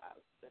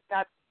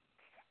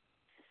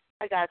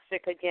got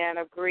sick again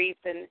of grief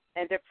and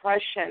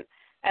depression.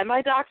 And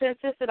my doctor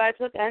insisted I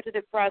took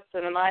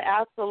antidepressant, and I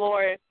asked the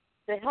Lord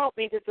to help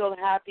me to feel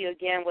happy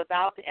again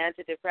without the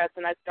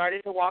antidepressant. I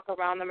started to walk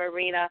around the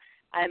marina.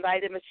 I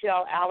invited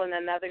Michelle Allen,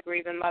 another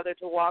grieving mother,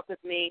 to walk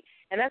with me,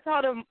 and that's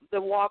how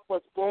the walk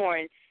was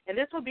born. And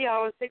this will be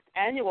our 6th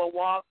annual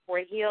walk for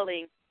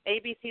healing.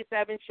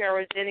 ABC7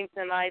 Cheryl Jennings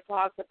and I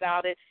talked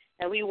about it,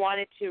 and we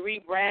wanted to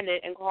rebrand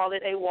it and call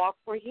it a Walk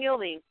for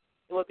Healing.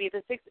 It will be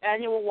the 6th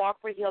annual Walk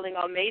for Healing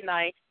on May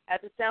 9th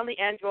at the San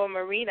Leandro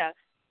Marina.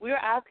 We are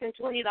asking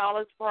 $20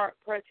 per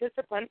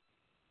participant,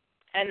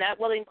 and that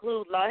will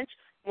include lunch.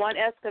 Juan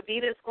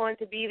Escovita is going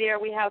to be there.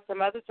 We have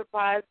some other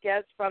surprise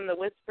guests from the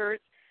Whispers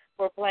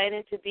who are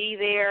planning to be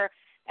there.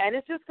 And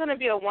it's just going to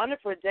be a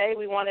wonderful day.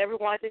 We want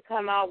everyone to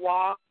come out,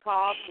 walk,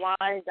 talk,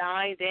 wine,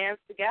 dine, dance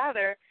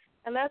together,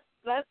 and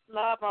let's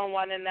love on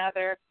one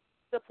another,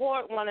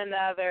 support one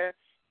another.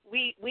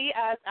 We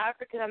as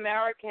African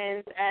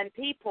Americans and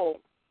people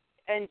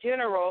in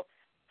general,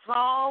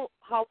 how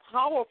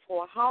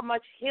powerful, how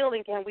much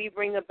healing can we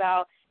bring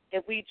about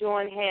if we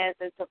join hands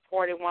and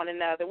support one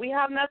another? We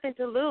have nothing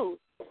to lose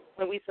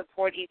when we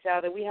support each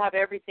other. We have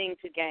everything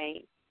to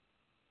gain.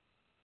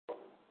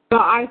 No,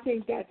 I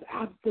think that's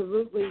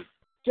absolutely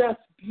just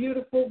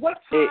beautiful.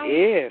 What time?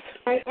 It is.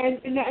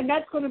 And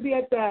that's going to be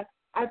at the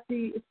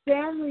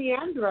San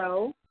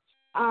Leandro,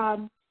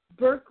 San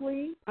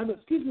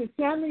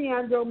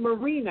Leandro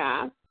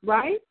Marina,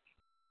 right?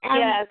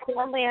 Yes,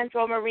 San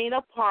Leandro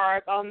Marina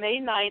Park on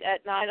May 9th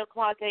at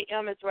 9:00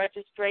 a.m. is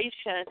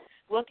registration.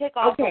 We'll kick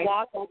off the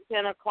walk at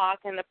 10 o'clock,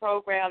 and the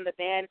program, the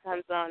band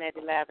comes on at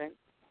 11.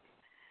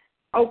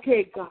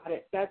 Okay, got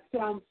it. That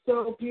sounds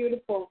so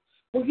beautiful.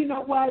 Well, you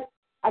know what?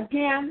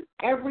 Again,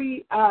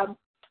 we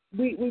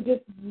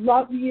just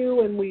love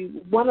you, and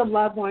we want to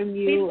love on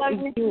you. We love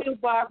you too,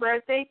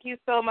 Barbara. Thank you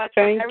so much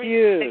for everything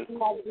you.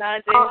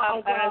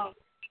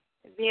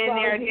 Being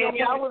there.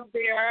 Danielle was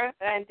there,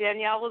 and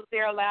Danielle was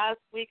there last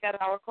week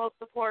at our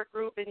co-support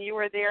group, and you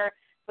were there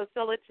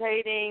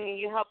facilitating, and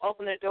you helped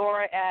open the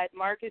door at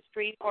Market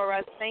Street for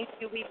us. Thank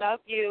you. We love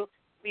you.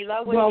 We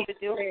love what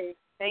you're doing.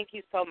 Thank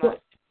you so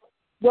much.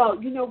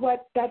 Well, you know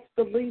what? That's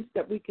the least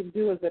that we can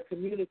do as a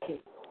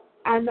community.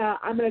 And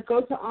I'm going to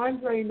go to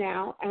Andre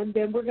now, and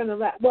then we're going to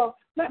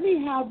let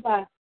me have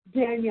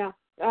Danielle.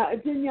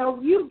 Danielle,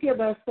 you give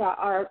us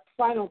our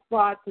final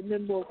thoughts, and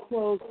then we'll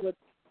close with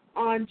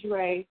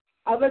Andre.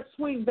 Let's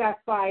swing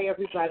back by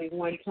everybody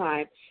one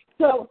time.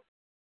 So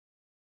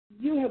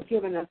you have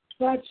given us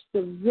such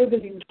the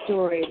riveting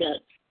story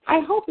that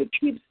I hope it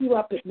keeps you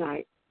up at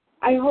night.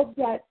 I hope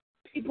that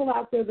people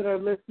out there that are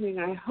listening,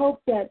 I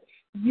hope that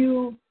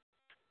you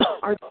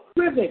are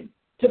driven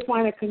to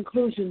find a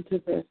conclusion to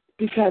this,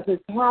 because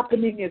it's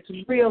happening, it's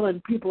real,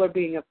 and people are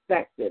being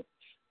affected.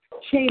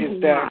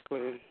 Changing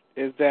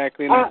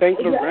Exactly. And I thank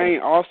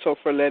Lorraine also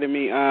for letting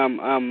me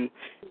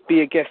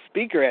be a guest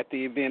speaker at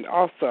the event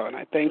also. And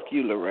I thank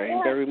you,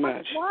 Lorraine, very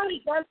much.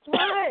 That's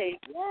right.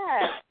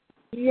 Yes.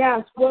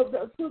 Yes.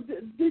 Well, so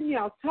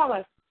Danielle, tell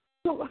us,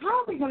 so how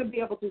are we going to be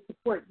able to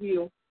support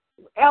you?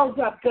 L's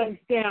Up, Guns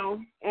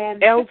Down.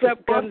 And L's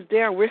Up, Guns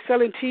Down. We're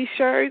selling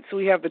T-shirts.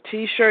 We have the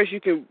T-shirts.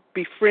 You can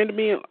befriend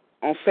me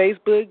on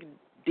Facebook,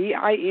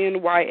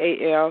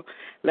 DINYAL,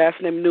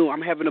 last name New.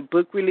 I'm having a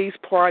book release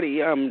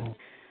party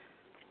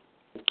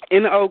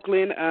in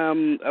Oakland.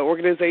 An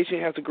organization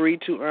has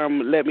agreed to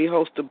let me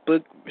host a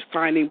book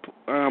signing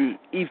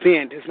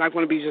event. It's not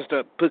going to be just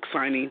a book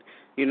signing,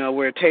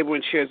 where a table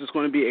and chairs. It's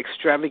going to be an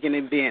extravagant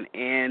event,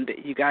 and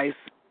you guys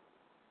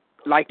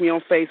like me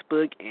on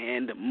Facebook,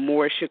 and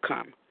more should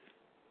come.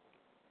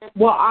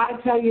 Well, I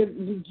tell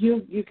you,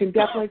 you can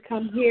definitely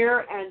come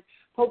here, and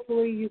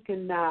hopefully you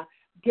can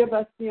give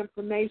us the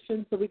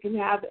information so we can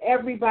have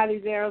everybody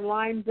there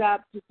lined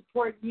up to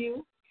support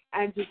you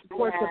and to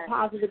support the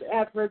positive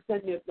efforts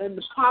and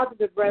the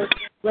positive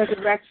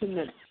resurrection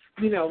that,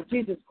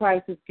 Jesus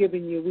Christ has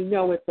given you. We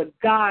know it's a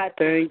God.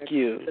 Thank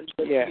you.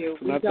 Yes,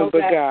 nothing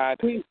but God.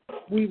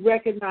 We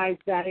recognize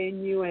that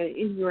in you and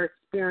in your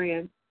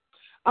experience.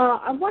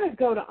 I want to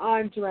go to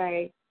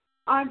Andre.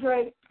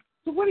 Andre,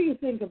 so what do you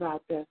think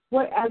about this?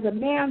 What, as a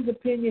man's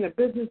opinion, a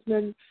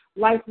businessman,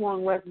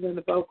 lifelong resident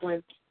of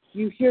Oakland,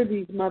 you hear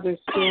these mother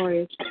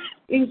stories.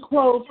 In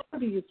close,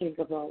 what do you think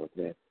of all of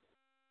this?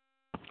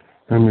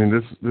 I mean,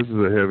 this is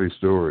a heavy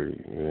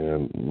story,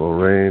 and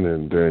Lorraine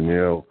and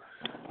Danielle,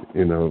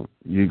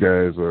 you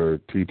guys are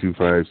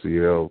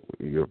T25CL.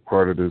 You're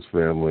part of this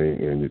family,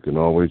 and you can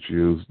always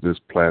use this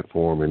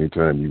platform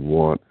anytime you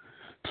want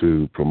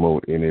to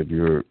promote any of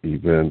your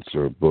events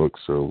or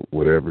books or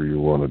whatever you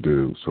want to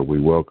do. So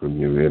we welcome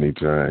you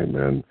anytime,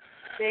 and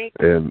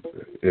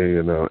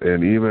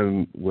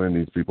even when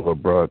these people are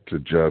brought to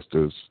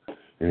justice,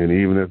 and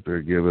even if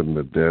they're given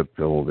the death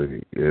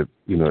penalty, it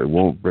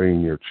won't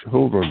bring your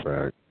children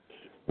back.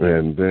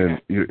 And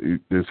then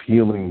this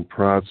healing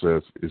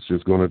process is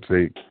just going to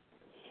take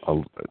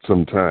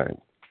some time.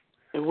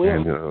 It will.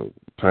 And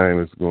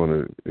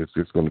it's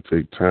just going to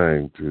take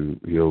time to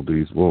heal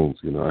these wounds.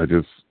 I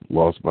just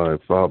lost my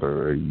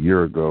father a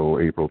year ago,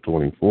 April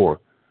 24th,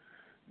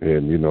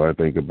 and I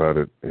think about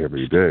it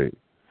every day.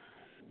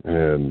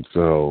 And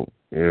so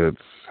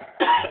it's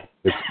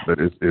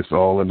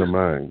all in the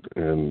mind,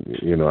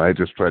 and I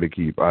just try to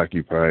keep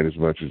occupied as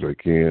much as I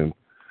can,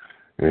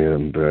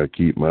 and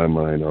keep my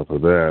mind off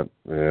of that.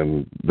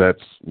 And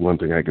that's one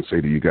thing I can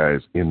say to you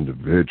guys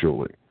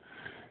individually,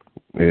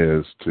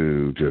 is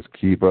to just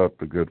keep up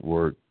the good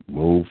work,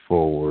 move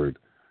forward,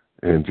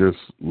 and just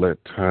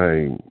let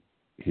time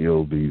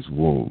heal these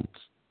wounds,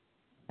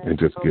 and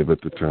just give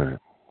it the time.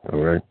 All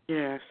right?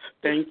 Yes,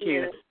 thank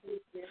you.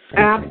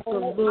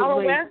 Absolutely.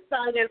 Our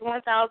website is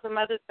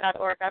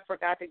 1000mothers.org. I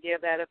forgot to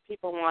give that. If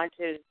people want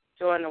to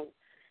join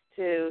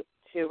to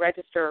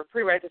register,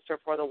 pre-register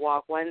for the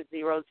walk,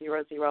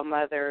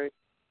 1000mothers.org.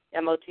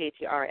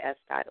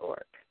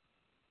 mothers.org.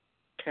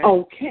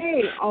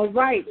 Okay, all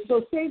right.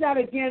 So say that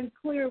again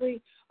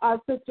clearly,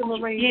 Sister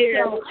Lorraine.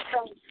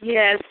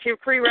 Yes, to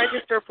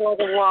pre-register for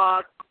the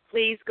walk,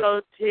 please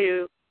go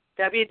to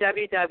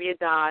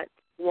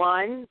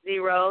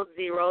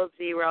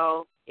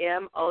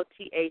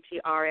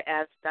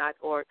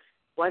www.1000mothers.org,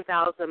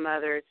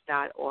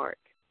 1000mothers.org.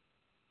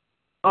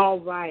 All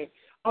right.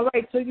 All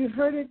right, so you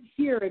heard it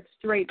here at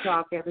Straight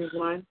Talk,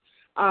 everyone.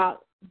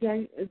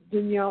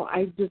 Danielle,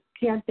 I just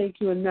can't thank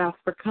you enough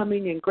for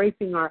coming and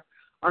gracing our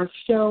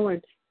show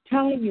and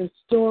telling your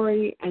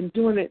story and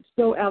doing it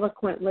so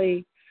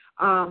eloquently.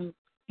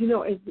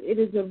 It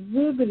is a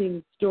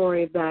riveting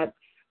story that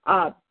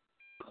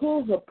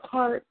pulls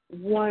apart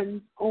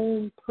one's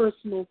own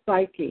personal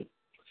psyche.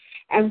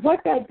 And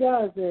what that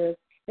does is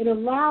it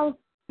allows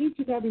each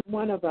and every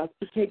one of us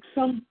to take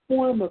some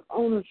form of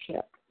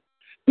ownership,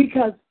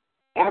 because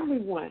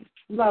everyone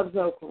loves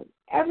Oakland.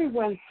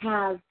 Everyone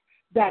has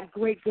that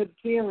great good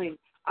feeling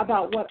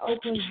about what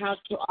Oakland has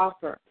to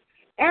offer.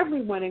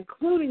 Everyone,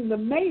 including the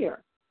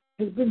mayor,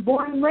 has been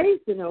born and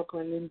raised in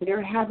Oakland, and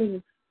they're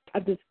having a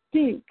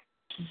distinct,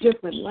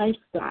 different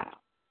lifestyle.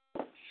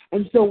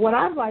 And so what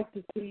I'd like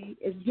to see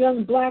is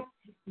young black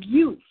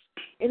youth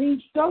in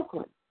East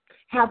Oakland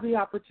have the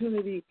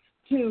opportunity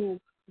to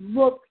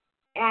look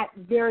at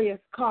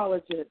various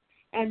colleges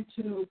and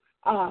to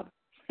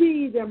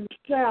see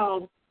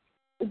themselves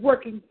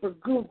working for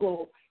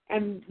Google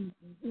and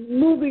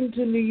moving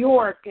to New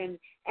York and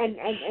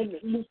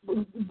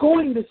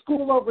going to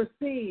school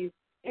overseas,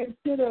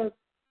 instead of,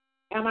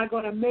 am I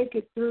going to make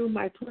it through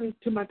my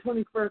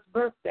 21st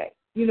birthday?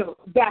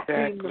 That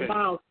being the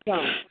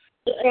milestone.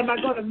 Am I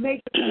going to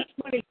make it to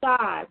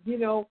 25?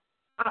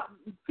 I'm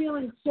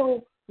feeling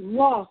so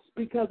lost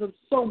because of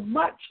so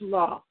much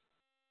loss.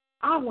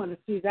 I want to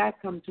see that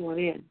come to an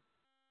end.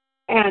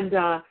 And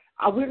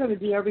we're going to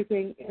do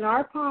everything in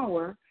our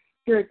power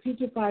here at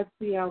Teacher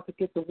 5CL to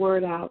get the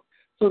word out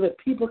so that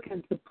people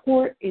can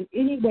support in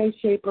any way,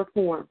 shape, or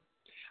form.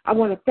 I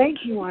want to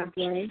thank you,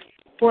 Andre,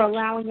 for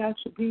allowing us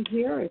to be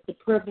here. It's a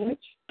privilege.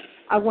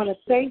 I want to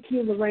thank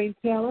you, Lorraine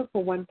Taylor,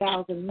 for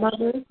 1,000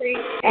 Mothers.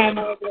 And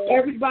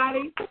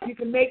everybody, you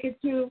can make it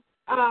to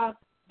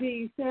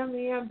the San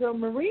Leandro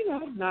Marina,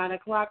 9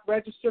 o'clock,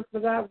 register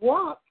for that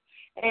walk,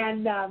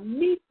 and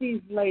meet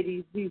these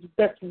ladies,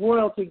 that's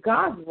royalty,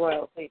 God's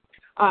royalty.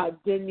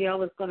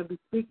 Danielle is going to be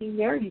speaking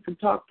there. You can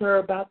talk to her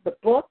about the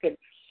book and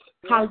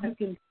how you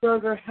can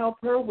further help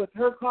her with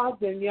her cause.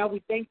 Danielle,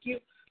 we thank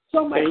you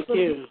so much for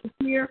being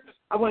here.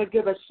 I want to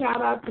give a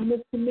shout-out to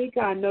Miss Tamika.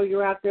 I know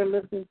you're out there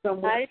listening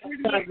somewhere.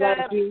 God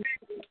loves you.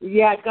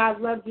 Yeah,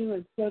 God loves you,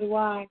 and so do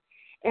I.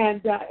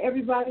 And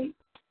everybody,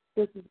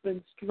 this has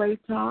been Straight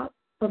Talk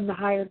from the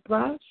Hired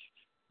Brush.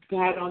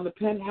 Got on the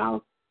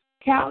penthouse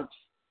couch,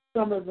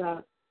 some of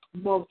the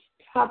most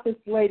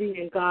toughest lady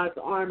in God's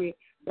army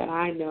that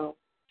I know.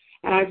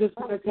 And I just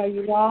want to tell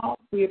you all,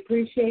 we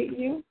appreciate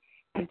you,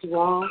 and to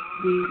all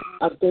be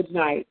a good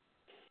night.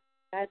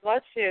 God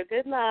bless you.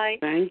 Good night.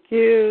 Thank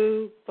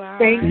you. Bye.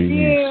 Thank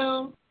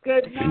you.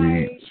 Good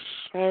night.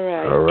 All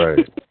right. All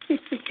right.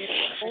 Thank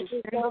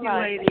you so Thank you,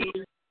 much.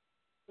 ladies.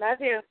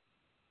 Love you.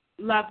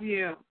 Love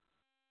you.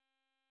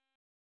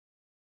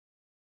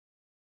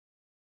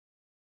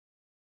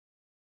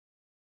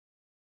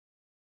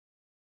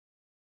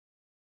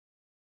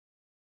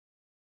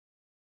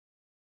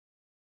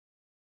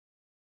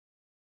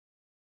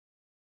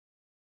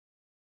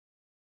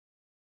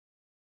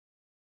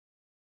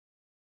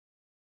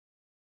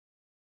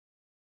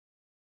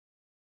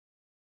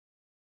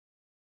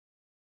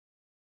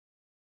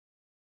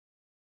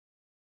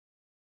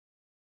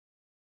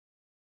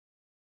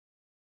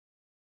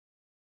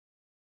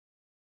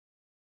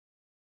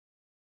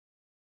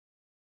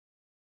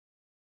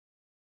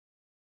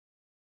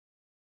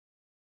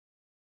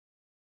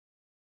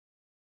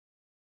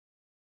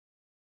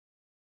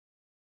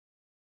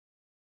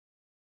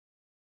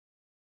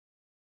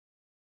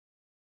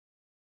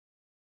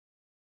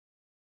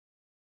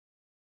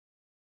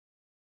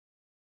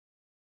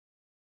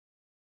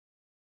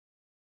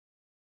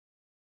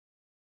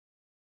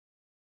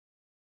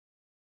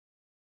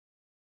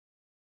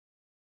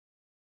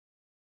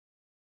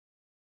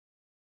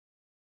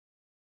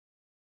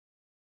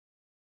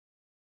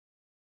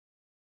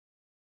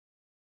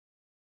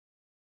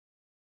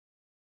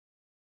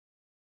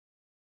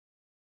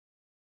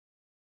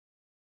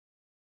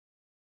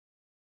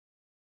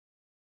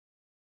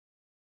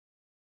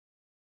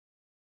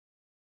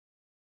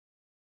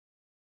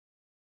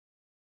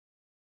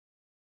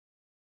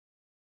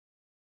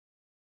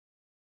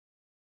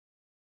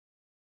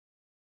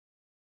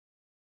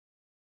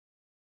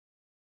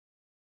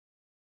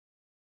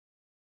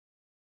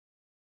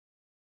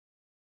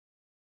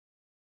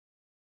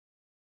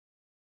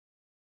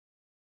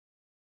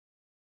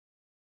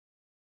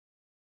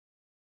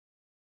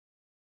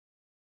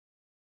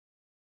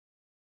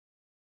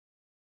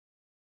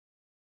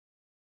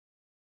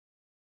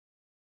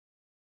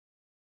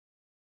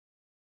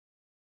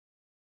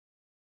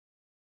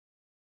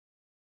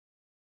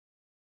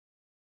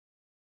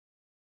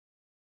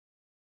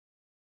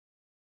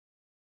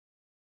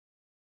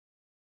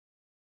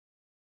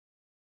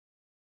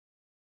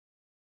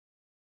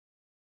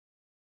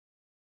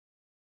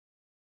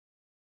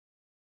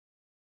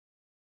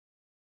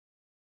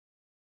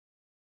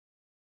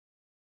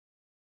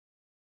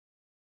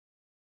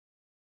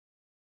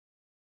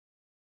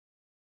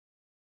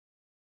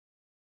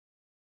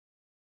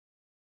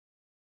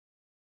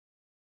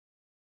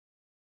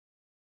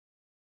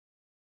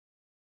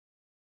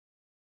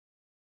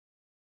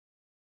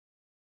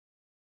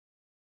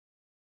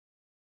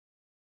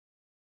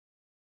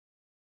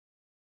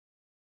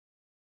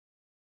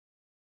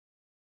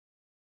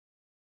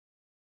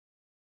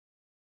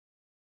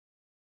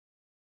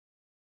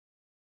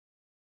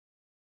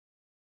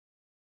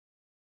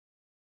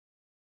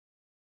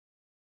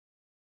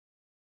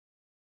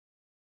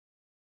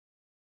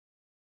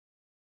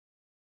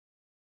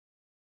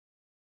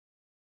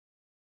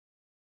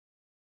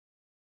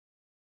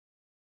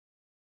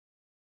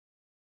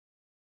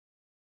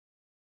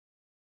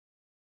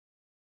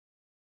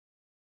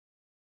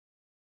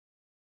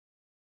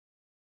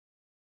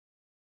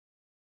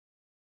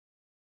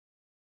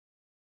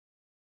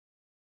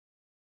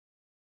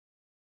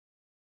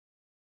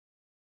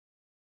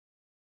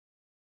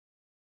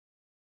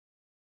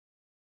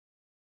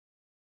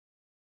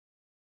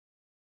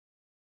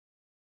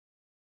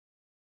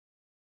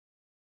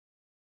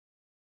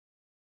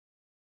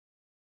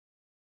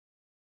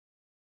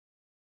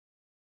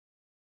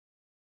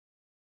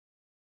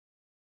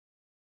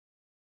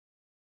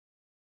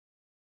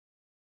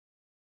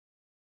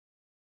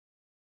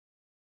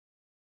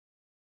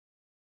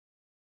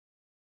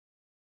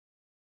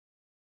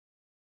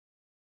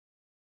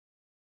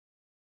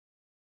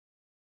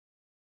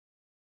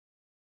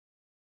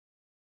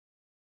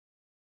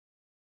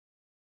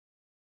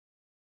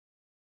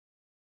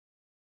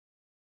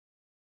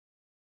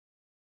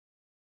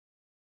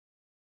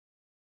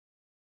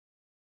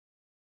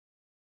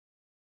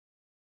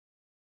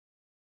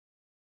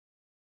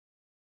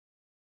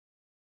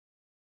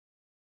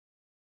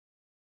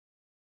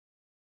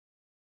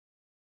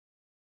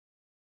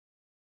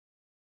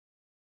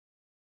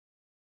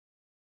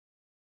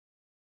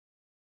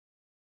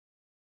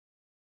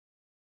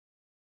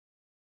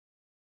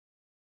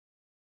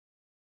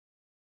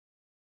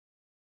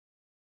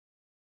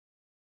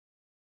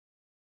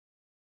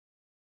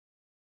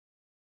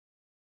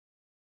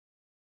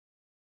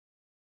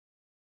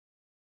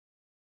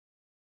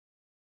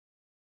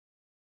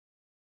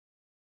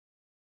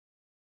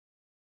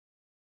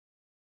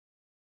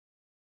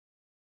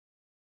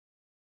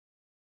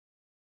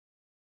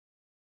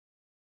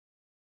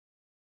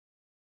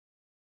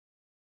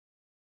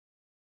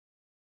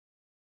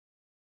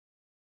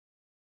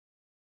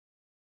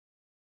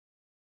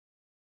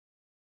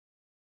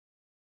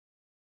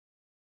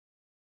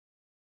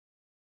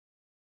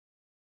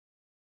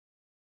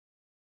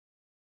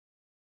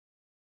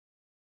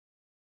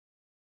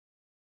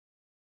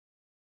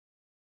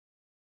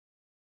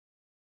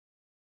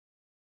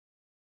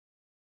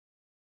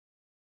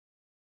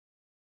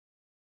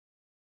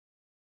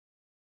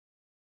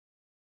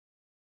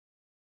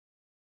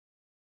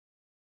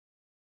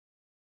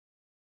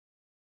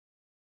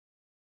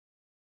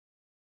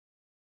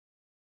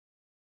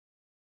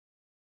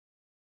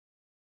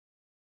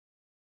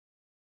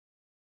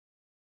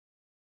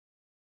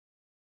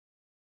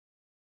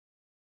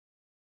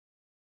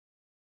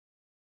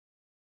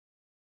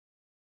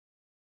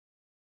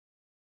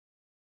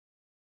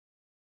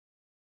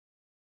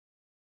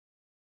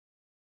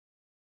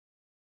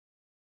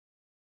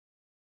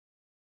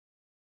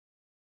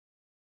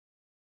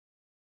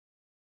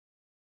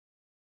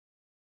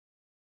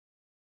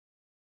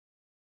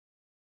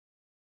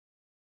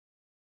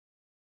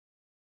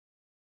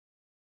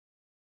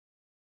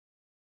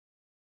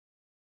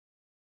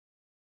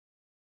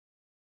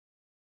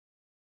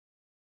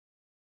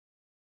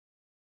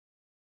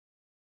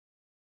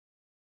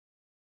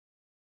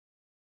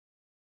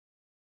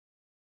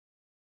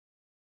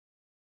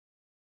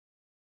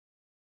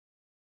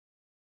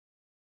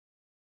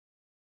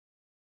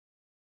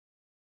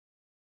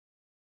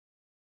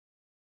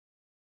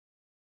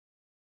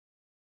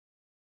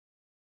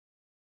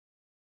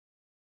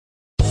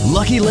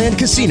 Lucky Land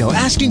Casino,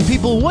 asking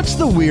people, what's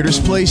the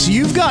weirdest place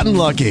you've gotten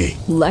lucky?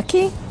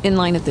 Lucky? In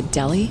line at the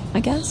deli, I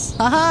guess?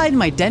 Aha, in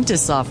my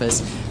dentist's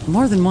office.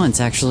 More than once,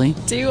 actually.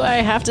 Do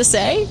I have to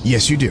say?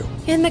 Yes, you do.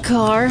 In the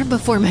car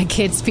before my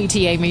kids'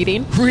 PTA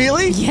meeting.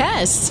 Really?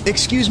 Yes.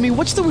 Excuse me,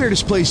 what's the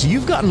weirdest place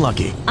you've gotten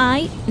lucky?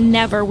 I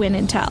never win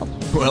and tell.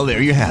 Well,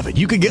 there you have it.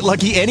 You can get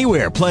lucky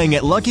anywhere, playing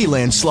at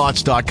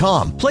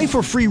LuckyLandSlots.com. Play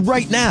for free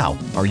right now.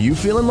 Are you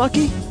feeling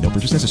lucky? No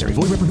purchase necessary.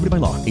 Void where prohibited by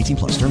law. 18+.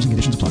 Terms and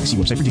conditions apply. See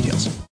website for details.